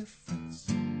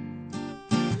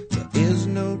is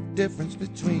no difference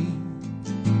between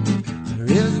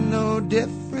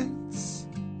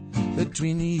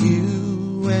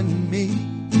you and me.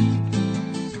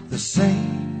 The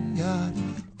same God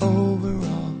over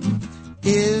all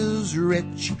is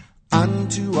rich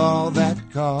unto all that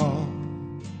call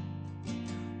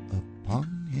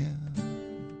upon him.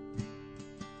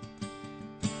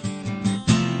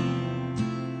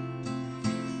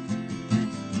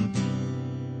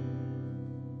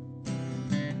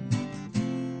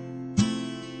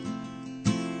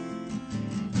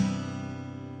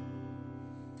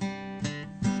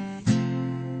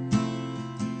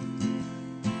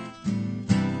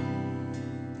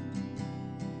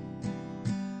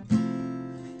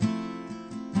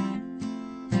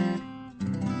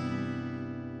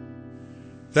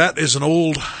 That is an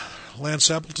old Lance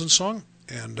Appleton song,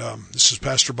 and this is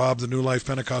Pastor Bob, the New Life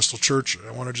Pentecostal Church.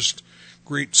 I want to just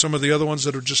greet some of the other ones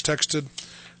that are just texted.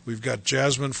 We've got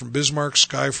Jasmine from Bismarck,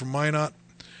 Sky from Minot,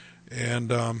 and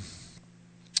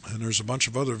there's a bunch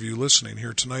of other of you listening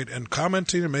here tonight and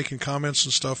commenting and making comments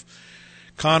and stuff.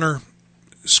 Connor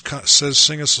says,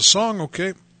 "Sing us a song."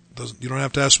 Okay, you don't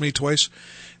have to ask me twice.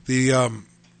 Thank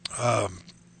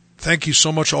you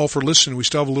so much all for listening. We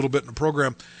still have a little bit in the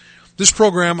program. This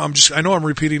program, I know I'm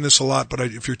repeating this a lot, but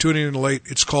if you're tuning in late,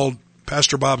 it's called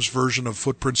Pastor Bob's version of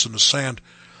Footprints in the Sand.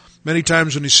 Many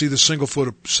times when you see the single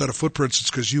set of footprints, it's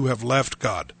because you have left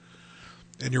God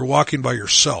and you're walking by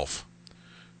yourself.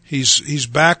 He's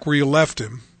back where you left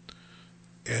him,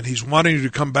 and he's wanting you to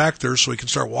come back there so he can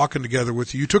start walking together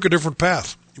with you. You took a different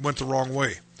path. You went the wrong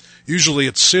way. Usually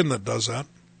it's sin that does that.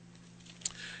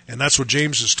 And that's what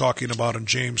James is talking about in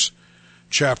James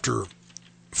chapter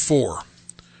 4.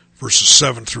 Verses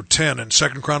 7 through 10, and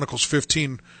 2 Chronicles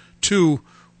 15:2,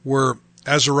 where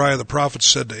Azariah the prophet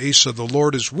said to Asa, "The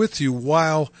Lord is with you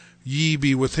while ye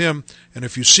be with him, and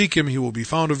if you seek him, he will be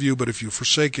found of you, but if you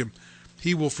forsake him,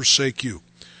 he will forsake you."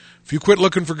 If you quit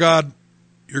looking for God,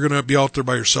 you're going to be out there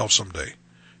by yourself someday.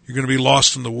 You're going to be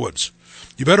lost in the woods.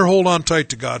 You better hold on tight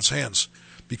to God's hands,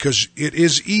 because it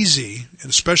is easy,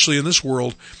 and especially in this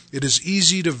world, it is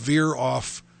easy to veer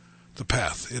off the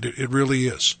path. It really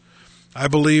is. I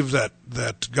believe that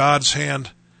God's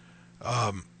hand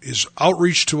is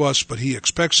outreach to us, but he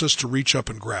expects us to reach up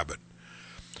and grab it.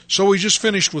 So we just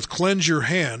finished with cleanse your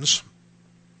hands,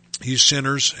 ye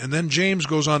sinners, and then James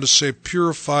goes on to say,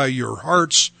 purify your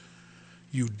hearts,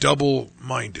 you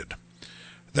double-minded.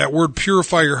 That word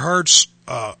purify your hearts,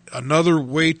 another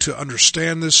way to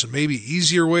understand this, and maybe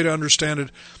easier way to understand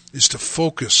it, is to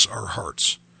focus our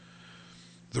hearts.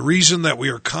 The reason that we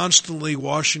are constantly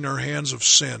washing our hands of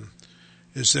sin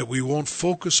is that we won't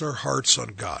focus our hearts on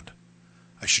God.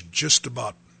 I should just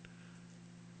about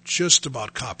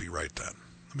copyright that.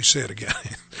 Let me say it again.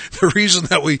 The reason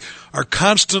that we are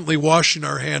constantly washing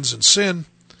our hands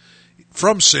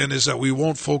from sin is that we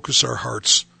won't focus our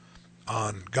hearts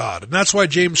on God. And that's why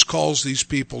James calls these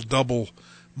people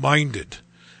double-minded.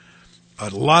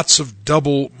 Lots of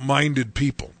double-minded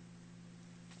people.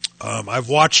 I've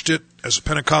watched it as a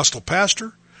Pentecostal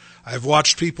pastor. I've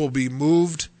watched people be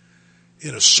moved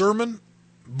in a sermon,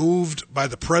 moved by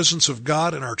the presence of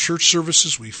God in our church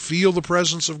services. We feel the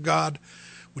presence of God.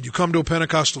 When you come to a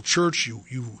Pentecostal church,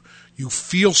 you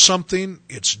feel something.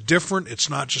 It's different. It's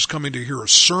not just coming to hear a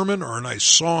sermon or a nice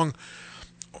song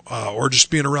or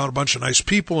just being around a bunch of nice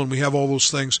people, and we have all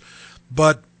those things.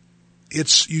 But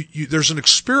there's an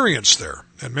experience there.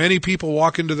 And many people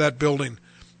walk into that building,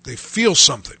 they feel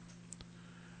something.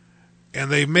 And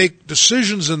they make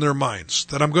decisions in their minds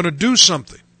that I'm going to do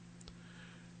something.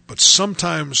 But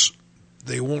sometimes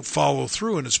they won't follow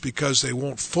through, and it's because they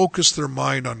won't focus their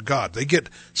mind on God. They get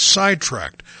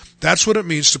sidetracked. That's what it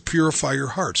means to purify your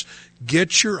hearts.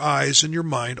 Get your eyes and your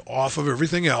mind off of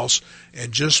everything else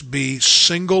and just be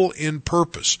single in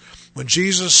purpose. When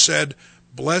Jesus said,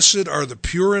 "Blessed are the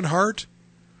pure in heart,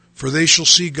 for they shall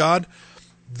see God,"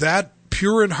 that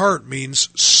pure in heart means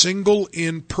single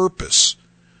in purpose.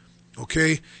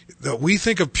 Okay? That we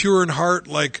think of pure in heart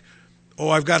like, oh,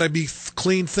 I've got to be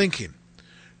clean thinking.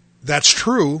 That's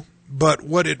true, but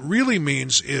what it really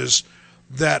means is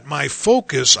that my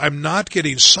focus, I'm not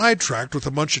getting sidetracked with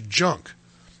a bunch of junk.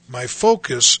 My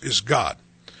focus is God.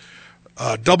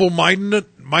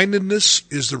 Double-mindedness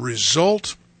is the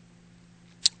result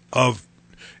of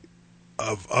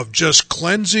just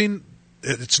cleansing.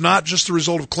 It's not just the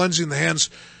result of cleansing the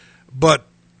hands, but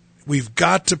we've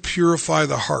got to purify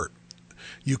the heart.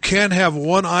 You can't have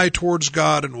one eye towards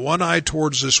God and one eye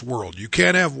towards this world. You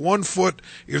can't have one foot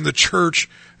in the church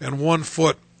and one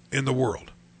foot in the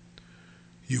world.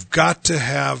 You've got to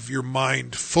have your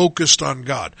mind focused on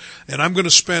God. And I'm going to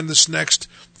spend this next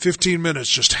 15 minutes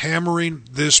just hammering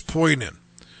this point in.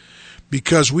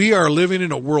 Because we are living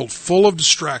in a world full of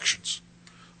distractions.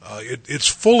 It's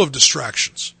full of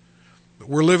distractions.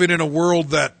 We're living in a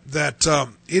world that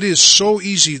it is so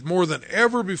easy, more than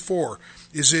ever before,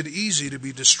 is it easy to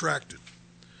be distracted.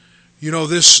 You know,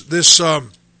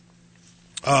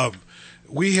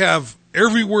 we have,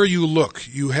 everywhere you look,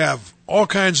 you have all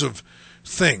kinds of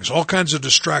things, all kinds of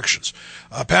distractions.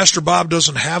 Pastor Bob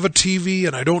doesn't have a TV,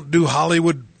 and I don't do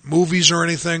Hollywood movies or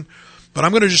anything, but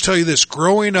I'm going to just tell you this.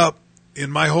 Growing up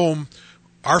in my home,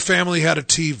 our family had a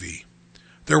TV.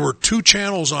 There were 2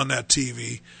 channels on that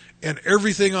TV, and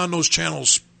everything on those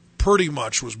channels pretty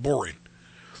much was boring.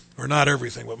 Or not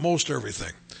everything, but most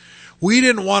everything. We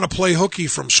didn't want to play hooky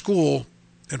from school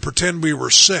and pretend we were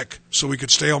sick so we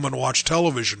could stay home and watch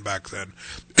television back then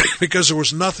because there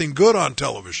was nothing good on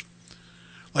television.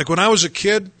 Like when I was a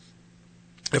kid,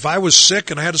 if I was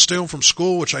sick and I had to stay home from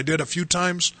school, which I did a few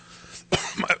times,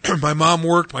 my mom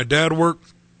worked, my dad worked,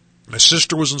 my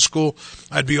sister was in school,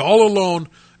 I'd be all alone,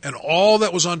 and all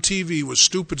that was on TV was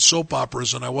stupid soap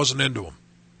operas, and I wasn't into them.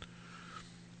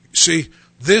 See,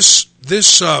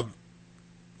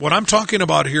 what I'm talking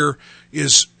about here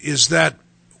is that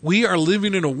we are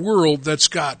living in a world that's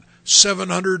got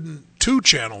 702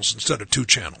 channels instead of 2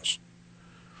 channels.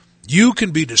 You can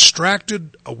be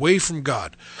distracted away from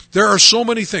God. There are so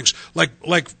many things.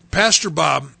 Like Pastor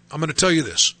Bob, I'm going to tell you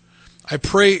this. I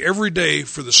pray every day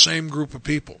for the same group of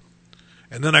people.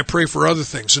 And then I pray for other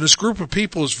things. And this group of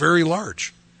people is very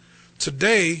large.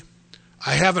 Today,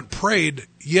 I haven't prayed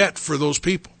yet for those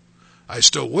people. I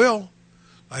still will.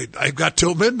 I've got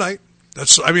till midnight.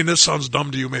 This sounds dumb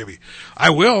to you maybe.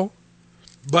 I will.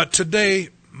 But today,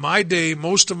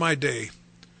 most of my day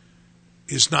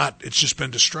it's just been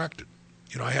distracted.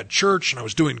 You know, I had church and I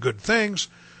was doing good things.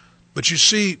 But you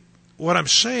see, what I'm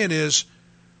saying is,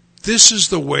 this is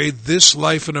the way this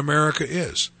life in America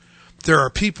is. There are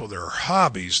people, there are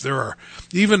hobbies, there are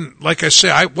even, like I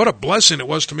say, what a blessing it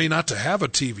was to me not to have a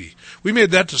TV. We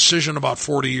made that decision about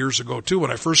 40 years ago too.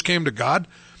 When I first came to God,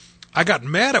 I got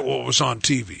mad at what was on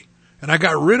TV and I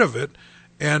got rid of it.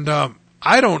 And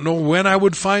I don't know when I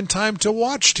would find time to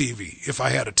watch TV if I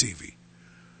had a TV.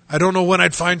 I don't know when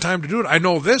I'd find time to do it. I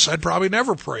know this, I'd probably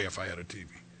never pray if I had a TV.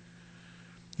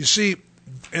 You see,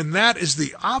 and that is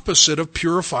the opposite of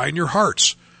purifying your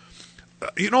hearts.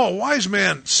 You know, a wise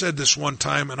man said this one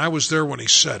time, and I was there when he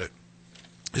said it.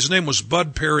 His name was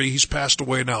Bud Perry. He's passed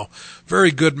away now.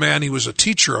 Very good man. He was a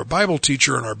teacher, a Bible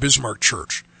teacher in our Bismarck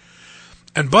church.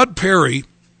 And Bud Perry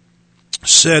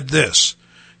said this.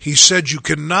 He said, you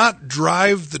cannot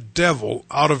drive the devil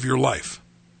out of your life.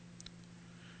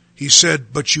 He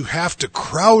said, but you have to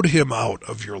crowd him out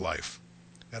of your life.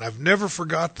 And I've never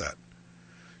forgot that.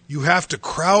 You have to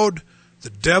crowd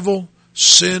the devil,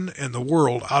 sin, and the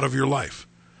world out of your life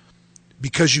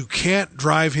because you can't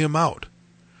drive him out.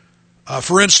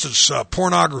 For instance,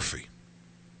 pornography.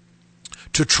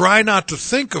 To try not to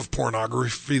think of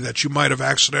pornography that you might have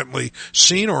accidentally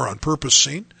seen or on purpose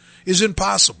seen is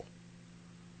impossible.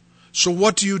 So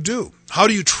what do? How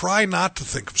do you try not to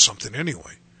think of something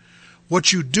anyway?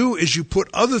 What you do is you put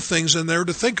other things in there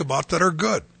to think about that are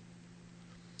good.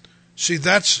 See,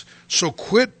 so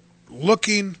quit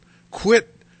looking, quit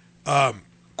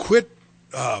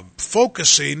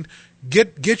focusing,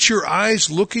 get your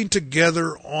eyes looking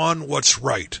together on what's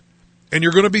right. And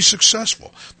you're going to be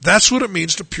successful. That's what it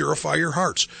means to purify your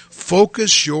hearts.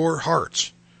 Focus your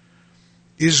hearts.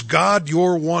 Is God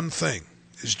your one thing?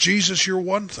 Is Jesus your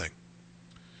one thing?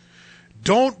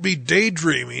 Don't be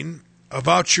daydreaming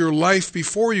about your life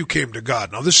before you came to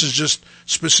God. Now, this is just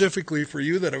specifically for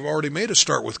you that have already made a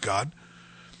start with God.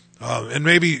 And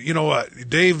maybe,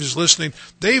 Dave is listening.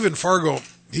 Dave in Fargo,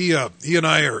 he and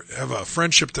I have a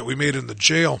friendship that we made in the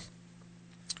jail.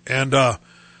 And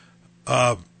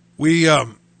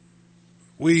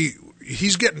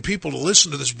he's getting people to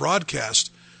listen to this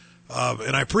broadcast,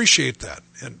 and I appreciate that.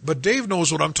 But Dave knows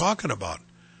what I'm talking about.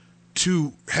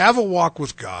 To have a walk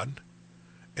with God,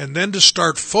 and then to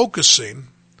start focusing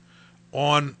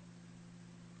on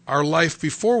our life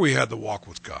before we had the walk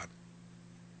with God.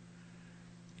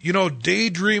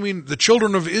 Daydreaming, the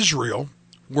children of Israel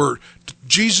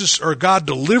God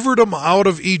delivered them out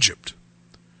of Egypt.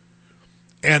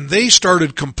 And they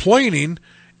started complaining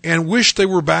and wished they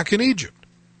were back in Egypt.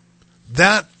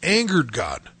 That angered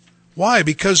God. Why?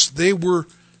 Because they were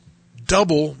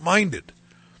double-minded.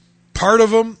 Part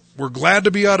of them were glad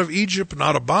to be out of Egypt and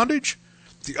out of bondage.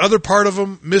 The other part of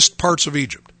them missed parts of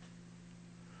Egypt.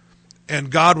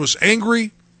 And God was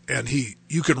angry, and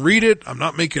you can read it, I'm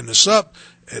not making this up,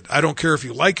 I don't care if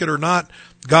you like it or not.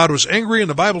 God was angry, and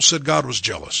the Bible said God was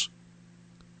jealous.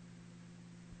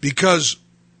 Because,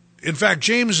 in fact,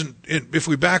 James, if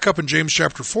we back up in James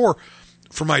chapter 4,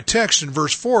 for my text in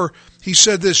verse 4, he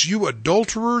said this, "You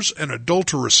adulterers and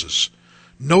adulteresses,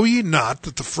 know ye not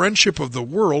that the friendship of the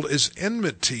world is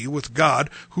enmity with God?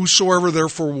 Whosoever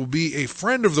therefore will be a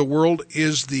friend of the world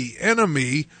is the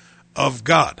enemy of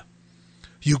God."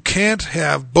 You can't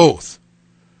have both.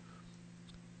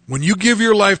 When you give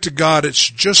your life to God, it's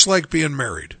just like being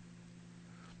married.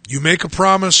 You make a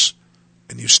promise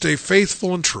and you stay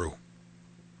faithful and true.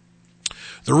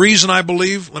 The reason I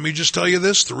believe, let me just tell you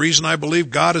this, the reason I believe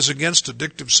God is against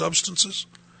addictive substances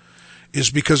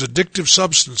is because addictive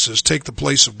substances take the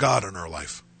place of God in our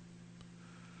life.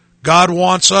 God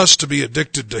wants us to be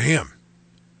addicted to Him.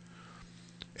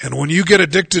 And when you get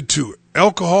addicted to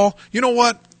alcohol, you know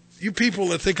what? You people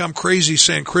that think I'm crazy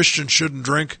saying Christians shouldn't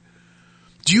drink,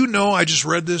 do you know, I just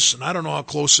read this, and I don't know how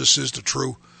close this is to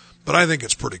true, but I think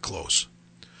it's pretty close.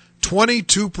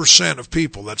 22% of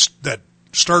people that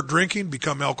start drinking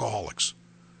become alcoholics.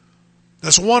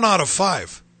 That's 1 out of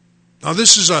 5. Now,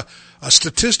 this is a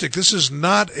statistic. This is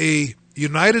not a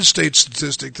United States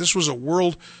statistic. This was a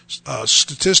world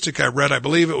statistic I read. I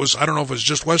believe it was, I don't know if it was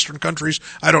just Western countries.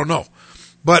 I don't know.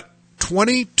 But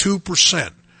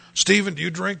 22%. Stephen, do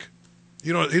you drink?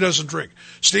 You know, he doesn't drink.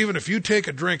 Stephen, if you take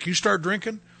a drink, you start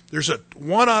drinking, there's a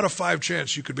 1 out of 5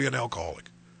 chance you could be an alcoholic.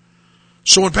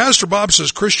 So when Pastor Bob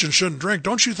says Christians shouldn't drink,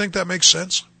 don't you think that makes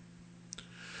sense?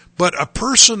 But a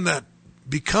person that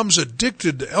becomes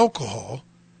addicted to alcohol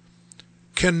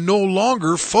can no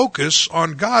longer focus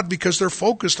on God because they're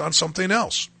focused on something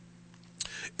else.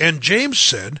 And James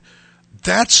said,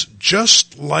 that's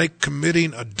just like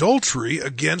committing adultery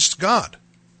against God.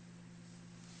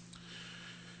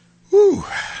 Whew.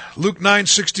 Luke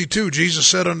 9:62, Jesus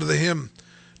said unto him,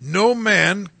 "No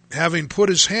man, having put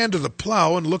his hand to the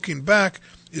plow and looking back,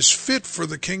 is fit for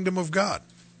the kingdom of God."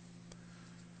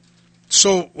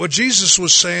 So what Jesus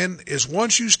was saying is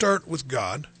once you start with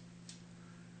God,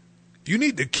 you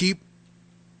need to keep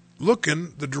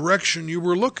looking the direction you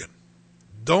were looking.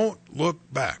 Don't look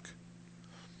back.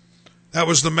 That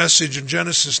was the message in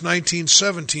Genesis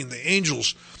 19:17. The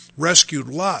angels rescued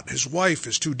Lot, his wife,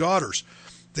 his 2 daughters.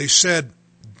 They said,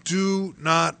 do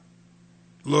not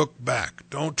look back.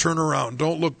 Don't turn around.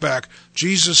 Don't look back.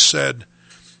 Jesus said,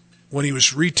 when he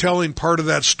was retelling part of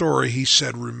that story, he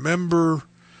said, remember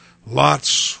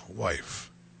Lot's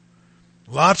wife.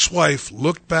 Lot's wife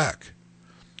looked back.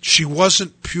 She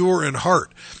wasn't pure in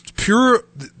heart.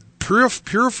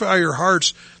 Purify your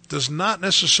hearts does not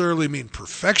necessarily mean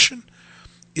perfection.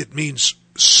 It means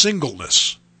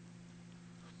singleness.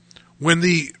 When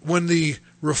the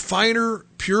refiner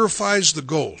purifies the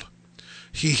gold,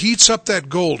 he heats up that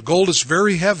gold. Gold is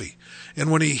very heavy. And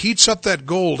when he heats up that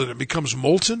gold and it becomes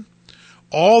molten,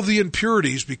 all the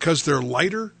impurities, because they're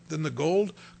lighter than the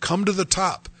gold, come to the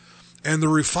top. And the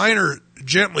refiner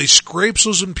gently scrapes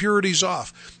those impurities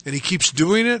off. And he keeps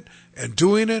doing it and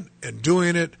doing it and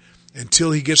doing it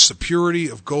until he gets the purity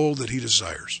of gold that he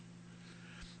desires.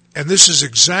 And this is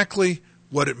exactly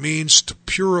what it means to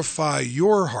purify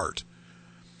your heart.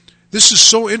 This is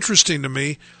so interesting to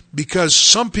me because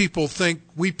some people think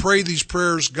we pray these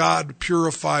prayers, God,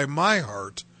 purify my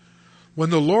heart, when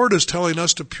the Lord is telling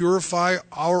us to purify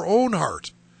our own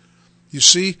heart. You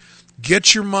see,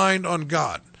 get your mind on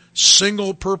God.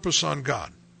 Single purpose on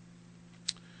God.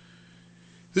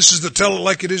 This is the Tell It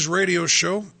Like It Is radio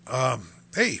show.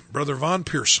 Hey, Brother Von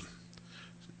Pearson.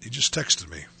 He just texted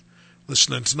me.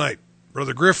 Listening tonight.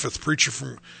 Brother Griffith, preacher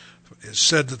from,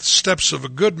 said that the steps of a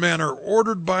good man are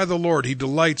ordered by the Lord. He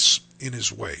delights in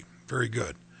his way. Very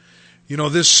good. You know,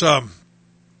 this, and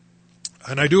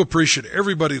I do appreciate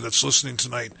everybody that's listening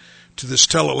tonight to this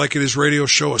Tell It Like It Is radio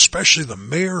show, especially the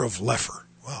mayor of Leffer.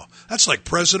 Wow, that's like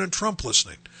President Trump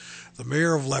listening. The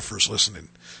mayor of Leffer's listening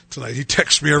tonight. He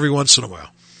texts me every once in a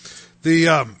while.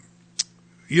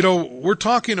 You know, we're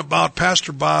talking about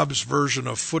Pastor Bob's version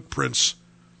of footprints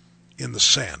in the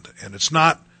sand. And it's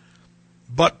not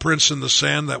butt prints in the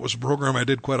sand. That was a program I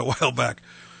did quite a while back.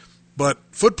 But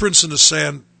footprints in the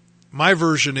sand, my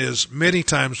version is many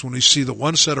times when we see the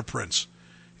one set of prints,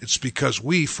 it's because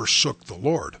we forsook the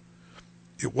Lord.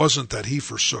 It wasn't that he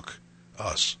forsook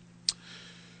us.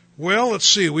 Well, let's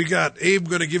see. We got Abe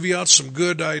going to give you out some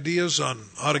good ideas on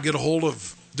how to get a hold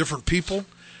of different people.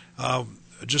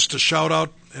 Just a shout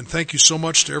out and thank you so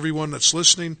much to everyone that's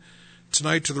listening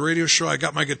tonight to the radio show. I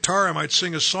got my guitar. I might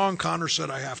sing a song. Connor said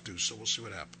I have to, so we'll see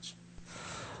what happens.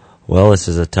 Well, this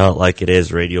is a Tell It Like It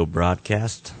Is radio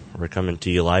broadcast. We're coming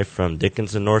to you live from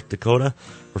Dickenson, North Dakota.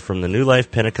 We're from the New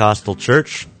Life Pentecostal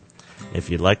Church. If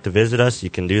you'd like to visit us, you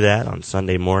can do that on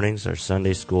Sunday mornings. Our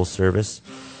Sunday school service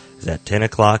is at 10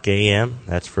 o'clock a.m.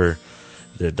 That's for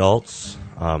the adults.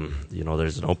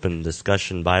 There's an open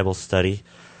discussion Bible study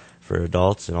for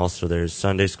adults, and also there's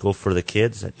Sunday school for the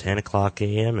kids at 10 o'clock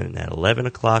a.m. and at 11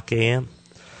 o'clock a.m.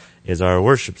 is our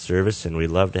worship service, and we'd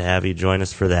love to have you join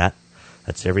us for that.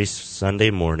 That's every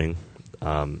Sunday morning.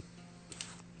 The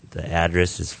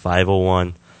address is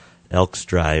 501 Elks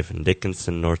Drive in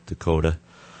Dickenson, North Dakota.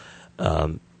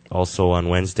 Also on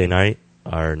Wednesday night,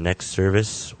 our next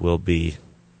service will be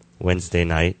Wednesday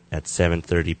night at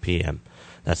 7:30 p.m.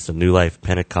 That's the New Life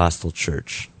Pentecostal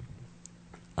Church.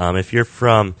 If you're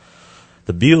from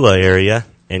the Beulah area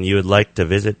and you would like to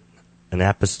visit an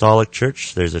apostolic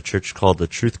church, there's a church called the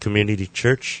Truth Community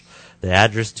Church. The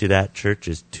address to that church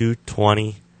is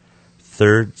 220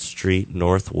 3rd Street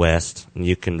Northwest, and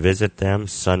you can visit them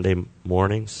Sunday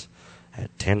mornings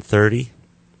at 10:30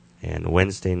 and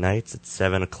Wednesday nights at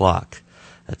 7 o'clock.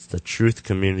 That's the Truth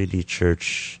Community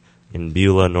Church in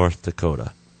Beulah, North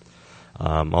Dakota.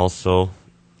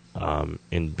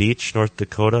 In Beach, North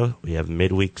Dakota, we have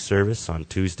midweek service on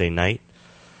Tuesday night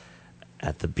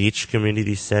at the Beach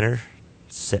Community Center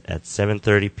at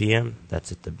 7:30 p.m.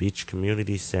 That's at the Beach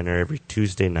Community Center every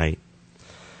Tuesday night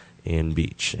in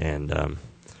Beach. And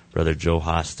Brother Joe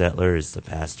Hostetler is the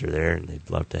pastor there, and they'd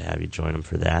love to have you join them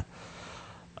for that.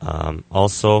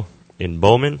 Also, in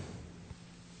Bowman,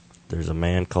 there's a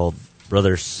man called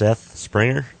Brother Seth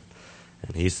Springer,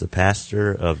 and he's the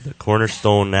pastor of the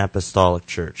Cornerstone Apostolic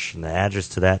Church. And the address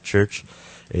to that church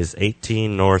is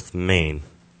 18 North Main.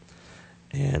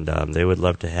 And they would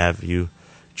love to have you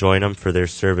join them for their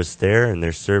service there. And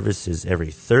their service is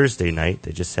every Thursday night.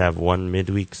 They just have one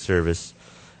midweek service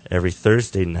every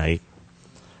Thursday night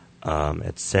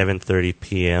at 7:30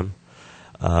 p.m.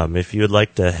 If you would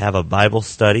like to have a Bible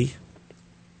study,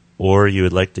 or you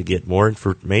would like to get more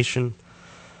information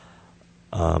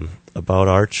about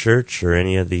our church or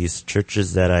any of these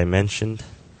churches that I mentioned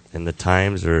in the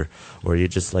times, or you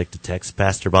just like to text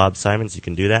Pastor Bob Simons, you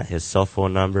can do that. His cell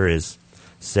phone number is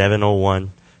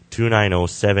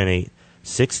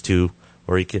 701-290-7862,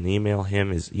 or you can email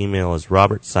him. His email is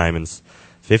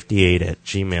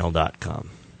robertsimons58@gmail.com.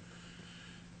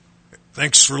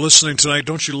 Thanks for listening tonight.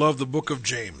 Don't you love the book of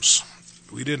James?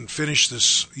 We didn't finish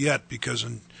this yet because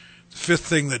the fifth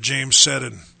thing that James said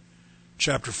in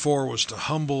chapter 4 was to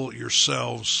humble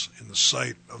yourselves in the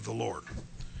sight of the Lord.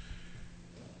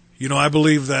 You know, I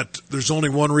believe that there's only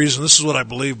one reason. This is what I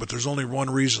believe, but there's only one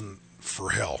reason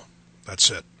for hell. That's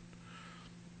it.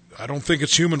 I don't think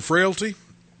it's human frailty.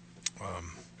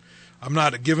 I'm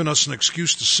not giving us an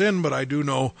excuse to sin, but I do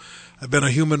know I've been a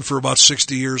human for about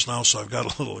 60 years now, so I've got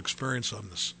a little experience on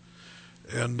this.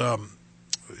 And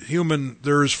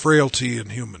there is frailty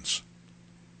in humans.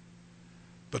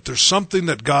 But there's something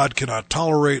that God cannot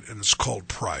tolerate, and it's called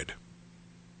pride.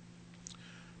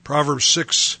 Proverbs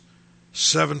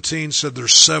 6:17 said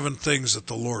there's 7 things that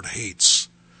the Lord hates.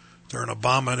 They're an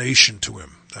abomination to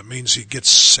him. That means he gets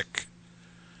sick.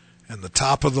 And the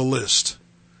top of the list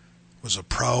was a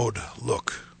proud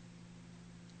look.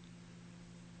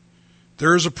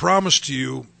 There is a promise to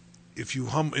you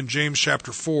in James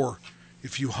chapter 4,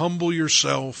 if you humble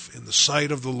yourself in the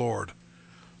sight of the Lord,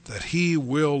 that he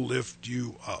will lift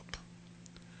you up.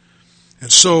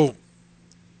 And so,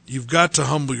 you've got to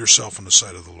humble yourself in the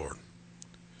sight of the Lord.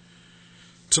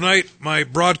 Tonight, my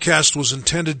broadcast was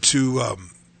intended to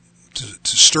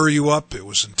stir you up. It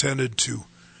was intended to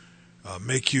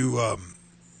make you, I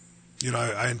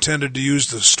intended to use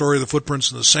the story of the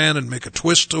footprints in the sand and make a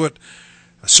twist to it.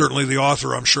 Certainly the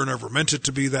author, I'm sure, never meant it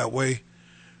to be that way.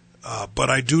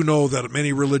 But I do know that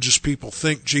many religious people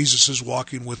think Jesus is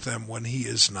walking with them when he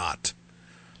is not.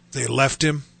 They left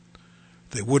him.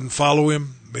 They wouldn't follow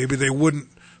him. Maybe they wouldn't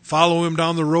follow him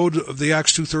down the road of the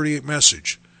Acts 2:38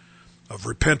 message of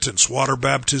repentance, water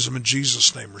baptism in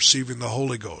Jesus' name, receiving the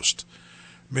Holy Ghost.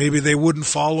 Maybe they wouldn't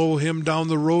follow him down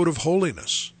the road of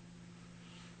holiness.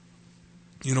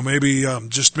 Maybe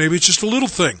it's just a little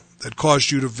thing that caused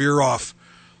you to veer off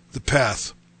the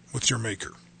path with your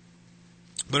Maker.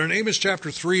 But in Amos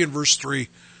chapter 3 and verse 3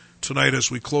 tonight,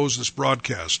 as we close this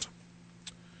broadcast,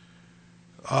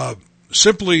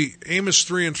 Amos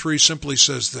 3 and 3 simply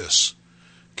says this: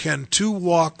 can two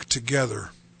walk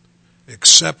together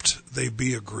except they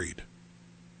be agreed?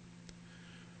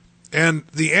 And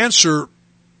the answer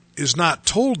is not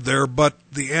told there, but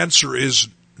the answer is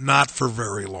not for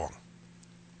very long.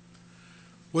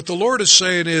 What the Lord is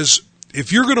saying is,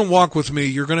 if you're going to walk with me,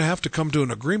 you're going to have to come to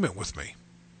an agreement with me.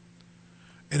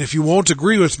 And if you won't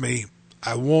agree with me,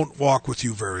 I won't walk with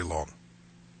you very long.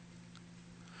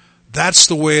 That's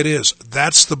the way it is.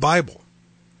 That's the Bible.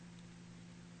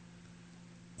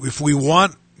 If we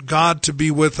want God to be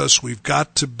with us, we've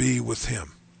got to be with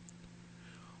Him.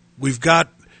 We've got,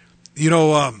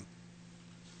 this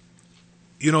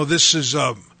is,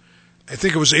 I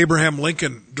think it was Abraham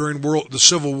Lincoln during the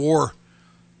Civil War.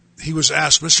 He was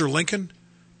asked, Mr. Lincoln,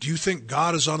 do you think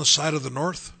God is on the side of the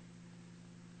North?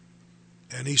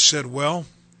 And he said, well,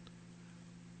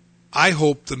 I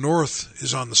hope the North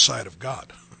is on the side of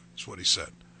God. That's what he said.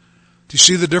 Do you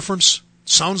see the difference? It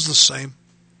sounds the same.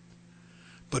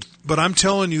 But I'm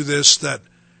telling you this, that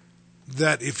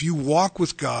if you walk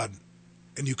with God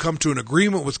and you come to an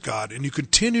agreement with God and you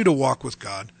continue to walk with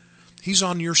God, He's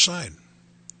on your side.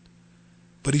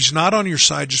 But He's not on your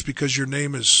side just because your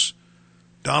name is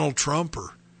Donald Trump,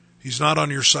 or He's not on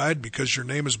your side because your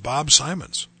name is Bob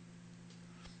Simons.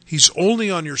 He's only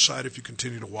on your side if you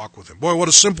continue to walk with Him. Boy, what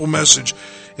a simple message,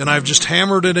 and I've just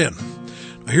hammered it in.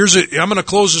 I'm going to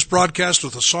close this broadcast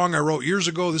with a song I wrote years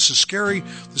ago. This is scary.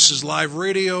 This is live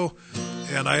radio,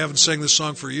 and I haven't sang this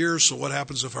song for years, so what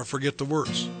happens if I forget the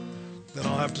words? Then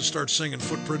I'll have to start singing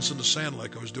Footprints in the Sand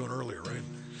like I was doing earlier, right?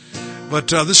 But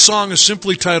this song is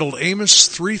simply titled Amos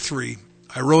 3:3.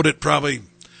 I wrote it probably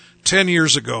 10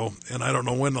 years ago, and I don't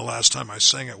know when the last time I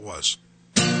sang it was.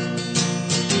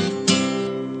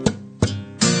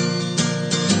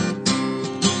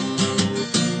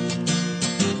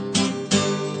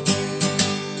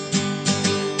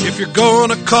 If you're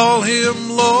gonna call Him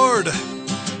Lord,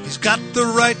 He's got the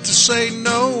right to say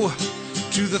no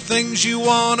to the things you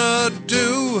wanna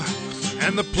do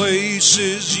and the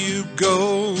places you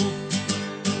go.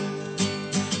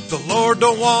 The Lord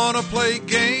don't wanna play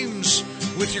games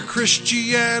with your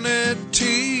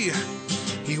Christianity.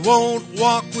 He won't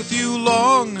walk with you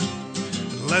long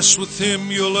unless with Him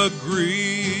you'll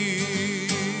agree.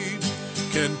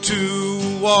 Can two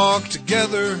walk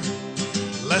together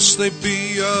lest they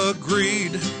be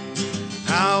agreed?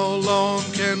 How long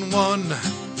can one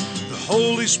the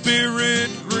Holy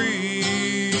Spirit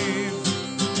grieve?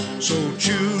 So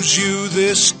choose you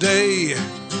this day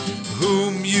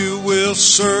whom you will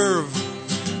serve,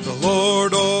 the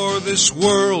Lord or this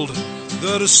world.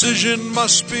 The decision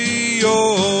must be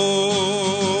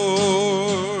yours.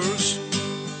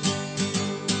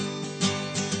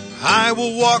 I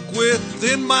will walk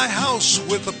within my house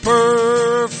with a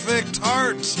perfect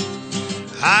heart.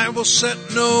 I will set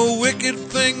no wicked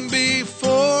thing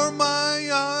before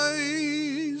my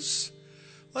eyes.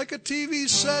 Like a TV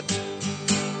set.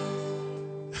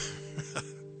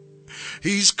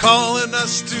 He's calling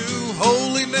us to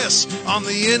holiness on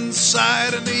the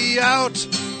inside and the out.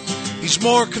 He's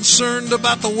more concerned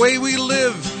about the way we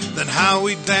live than how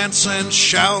we dance and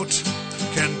shout.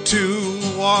 Can two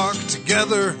walk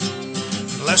together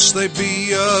unless they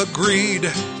be agreed?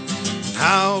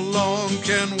 How long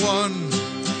can one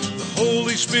the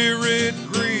Holy Spirit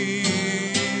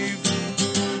grieve?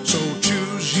 So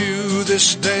choose you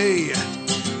this day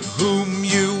whom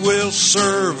you will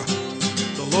serve,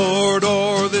 the Lord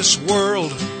or this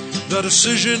world. The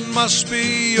decision must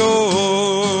be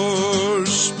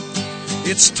yours.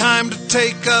 It's time to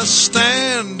take a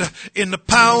stand in the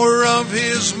power of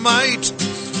His might.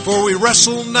 For we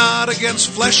wrestle not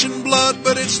against flesh and blood,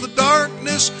 but it's the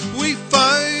darkness we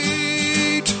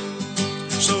fight.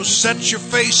 So set your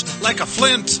face like a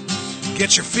flint,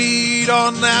 get your feet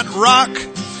on that rock.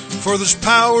 For there's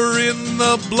power in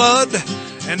the blood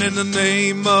and in the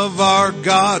name of our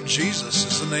God. Jesus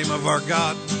is the name of our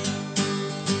God.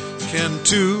 Can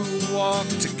two walk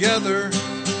together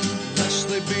lest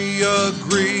they be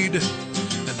agreed?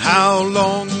 And how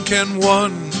long can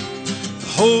one the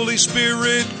Holy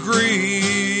Spirit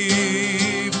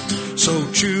grieve?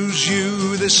 So choose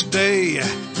you this day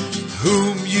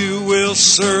whom you will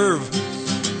serve,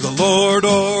 the Lord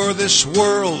or this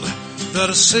world. The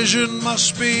decision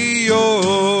must be yours.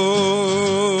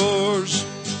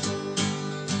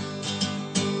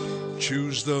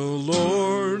 Choose the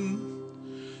Lord.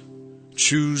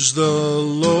 Choose the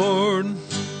Lord.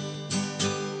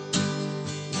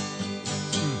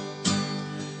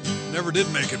 Never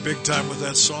did make it big time with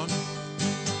that song.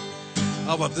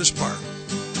 How about this part?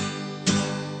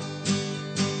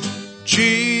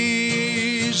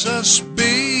 Jesus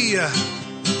be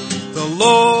the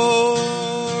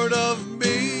Lord of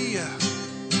me.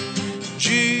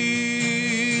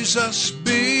 Jesus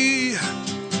be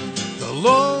the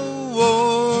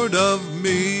Lord of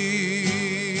me.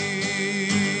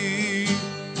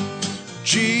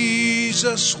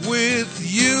 Jesus with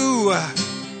you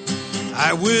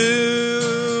I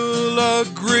will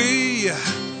agree.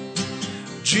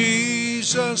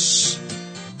 Jesus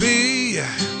be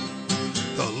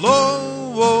the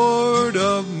Lord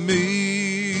of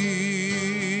me.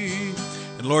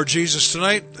 And Lord Jesus,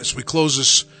 tonight, as we close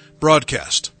this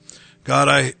broadcast, God,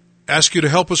 I ask you to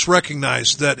help us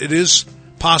recognize that it is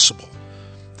possible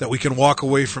that we can walk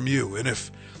away from you. And if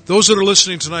those that are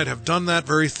listening tonight have done that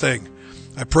very thing,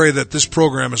 I pray that this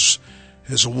program has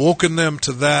awoken them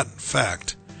to that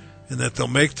fact and that they'll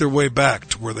make their way back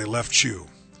to where they left you.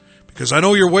 Because I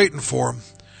know you're waiting for them,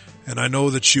 and I know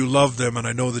that you love them, and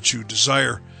I know that you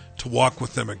desire to walk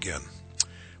with them again.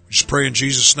 We just pray in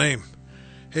Jesus' name.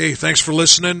 Hey, thanks for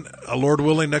listening. Lord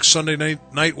willing, next Sunday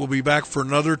night we'll be back for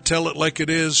another Tell It Like It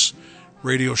Is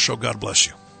radio show. God bless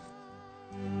you.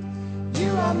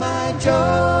 You are my joy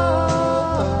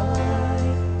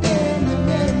in the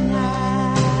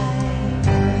midnight.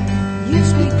 You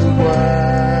speak the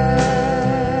word,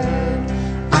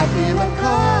 I feel a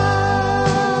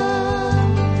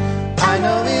calm. I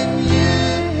know in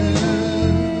you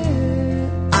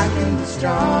I can be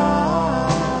strong.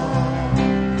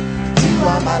 You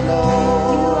are my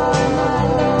Lord.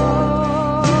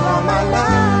 You are my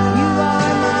life.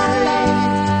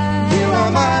 You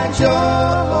are my joy.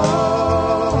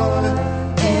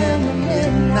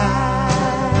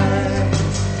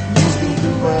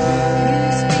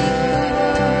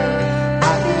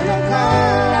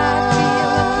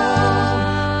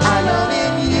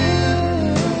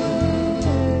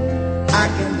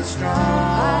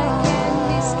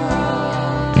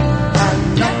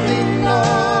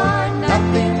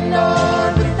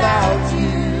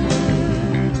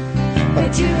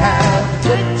 You have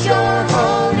put your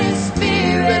Holy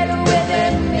Spirit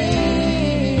within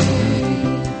me,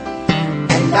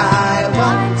 and I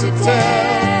want to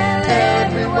tell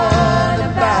everyone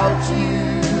about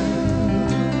you.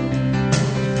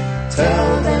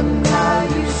 Tell them how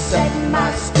you set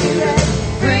my spirit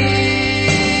free.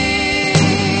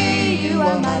 You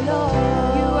are my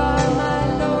Lord. You are my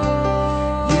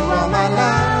Lord. You are my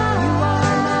life. You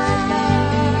are my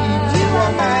life. You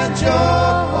are my joy.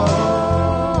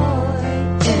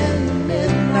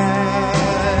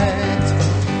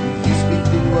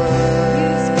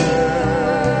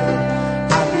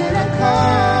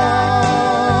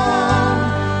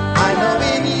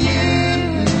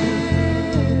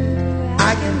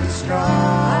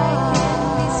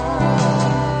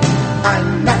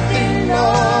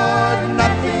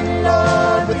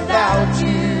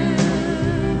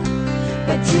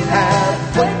 You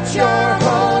have put your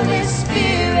Holy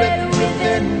Spirit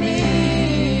within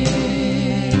me,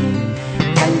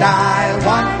 and I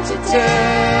want to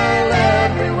tell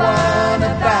everyone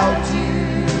about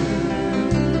you.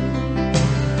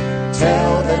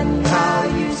 Tell them how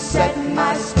you set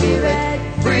my spirit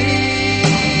free.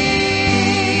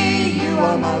 You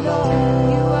are my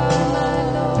Lord. You are my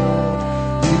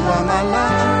Lord. You are my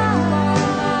life.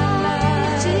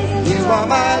 You are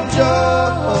my joy.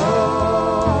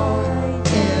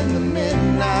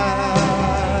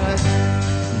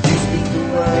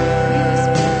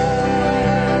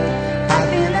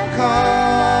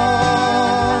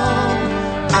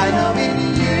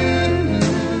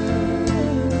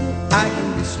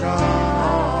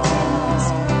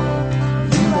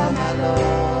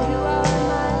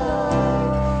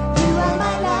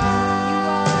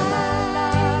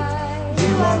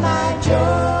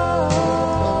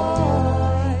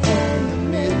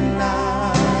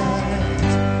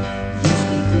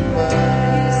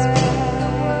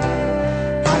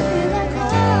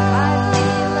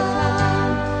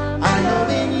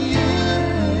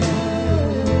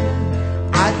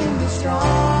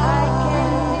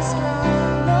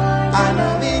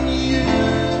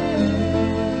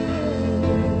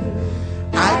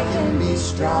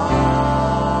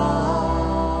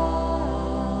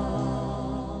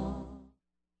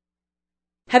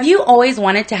 Have you always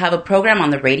wanted to have a program on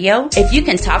the radio? If you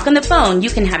can talk on the phone, you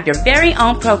can have your very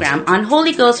own program on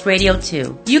Holy Ghost Radio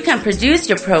 2. You can produce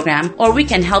your program, or we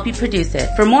can help you produce it.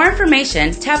 For more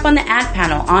information, tap on the ad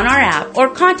panel on our app or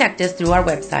contact us through our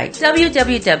website,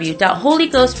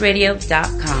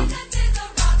 www.holyghostradio.com.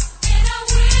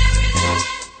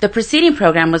 The preceding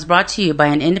program was brought to you by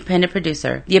an independent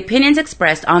producer. The opinions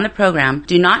expressed on the program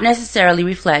do not necessarily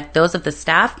reflect those of the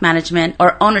staff, management,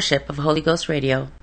 or ownership of Holy Ghost Radio.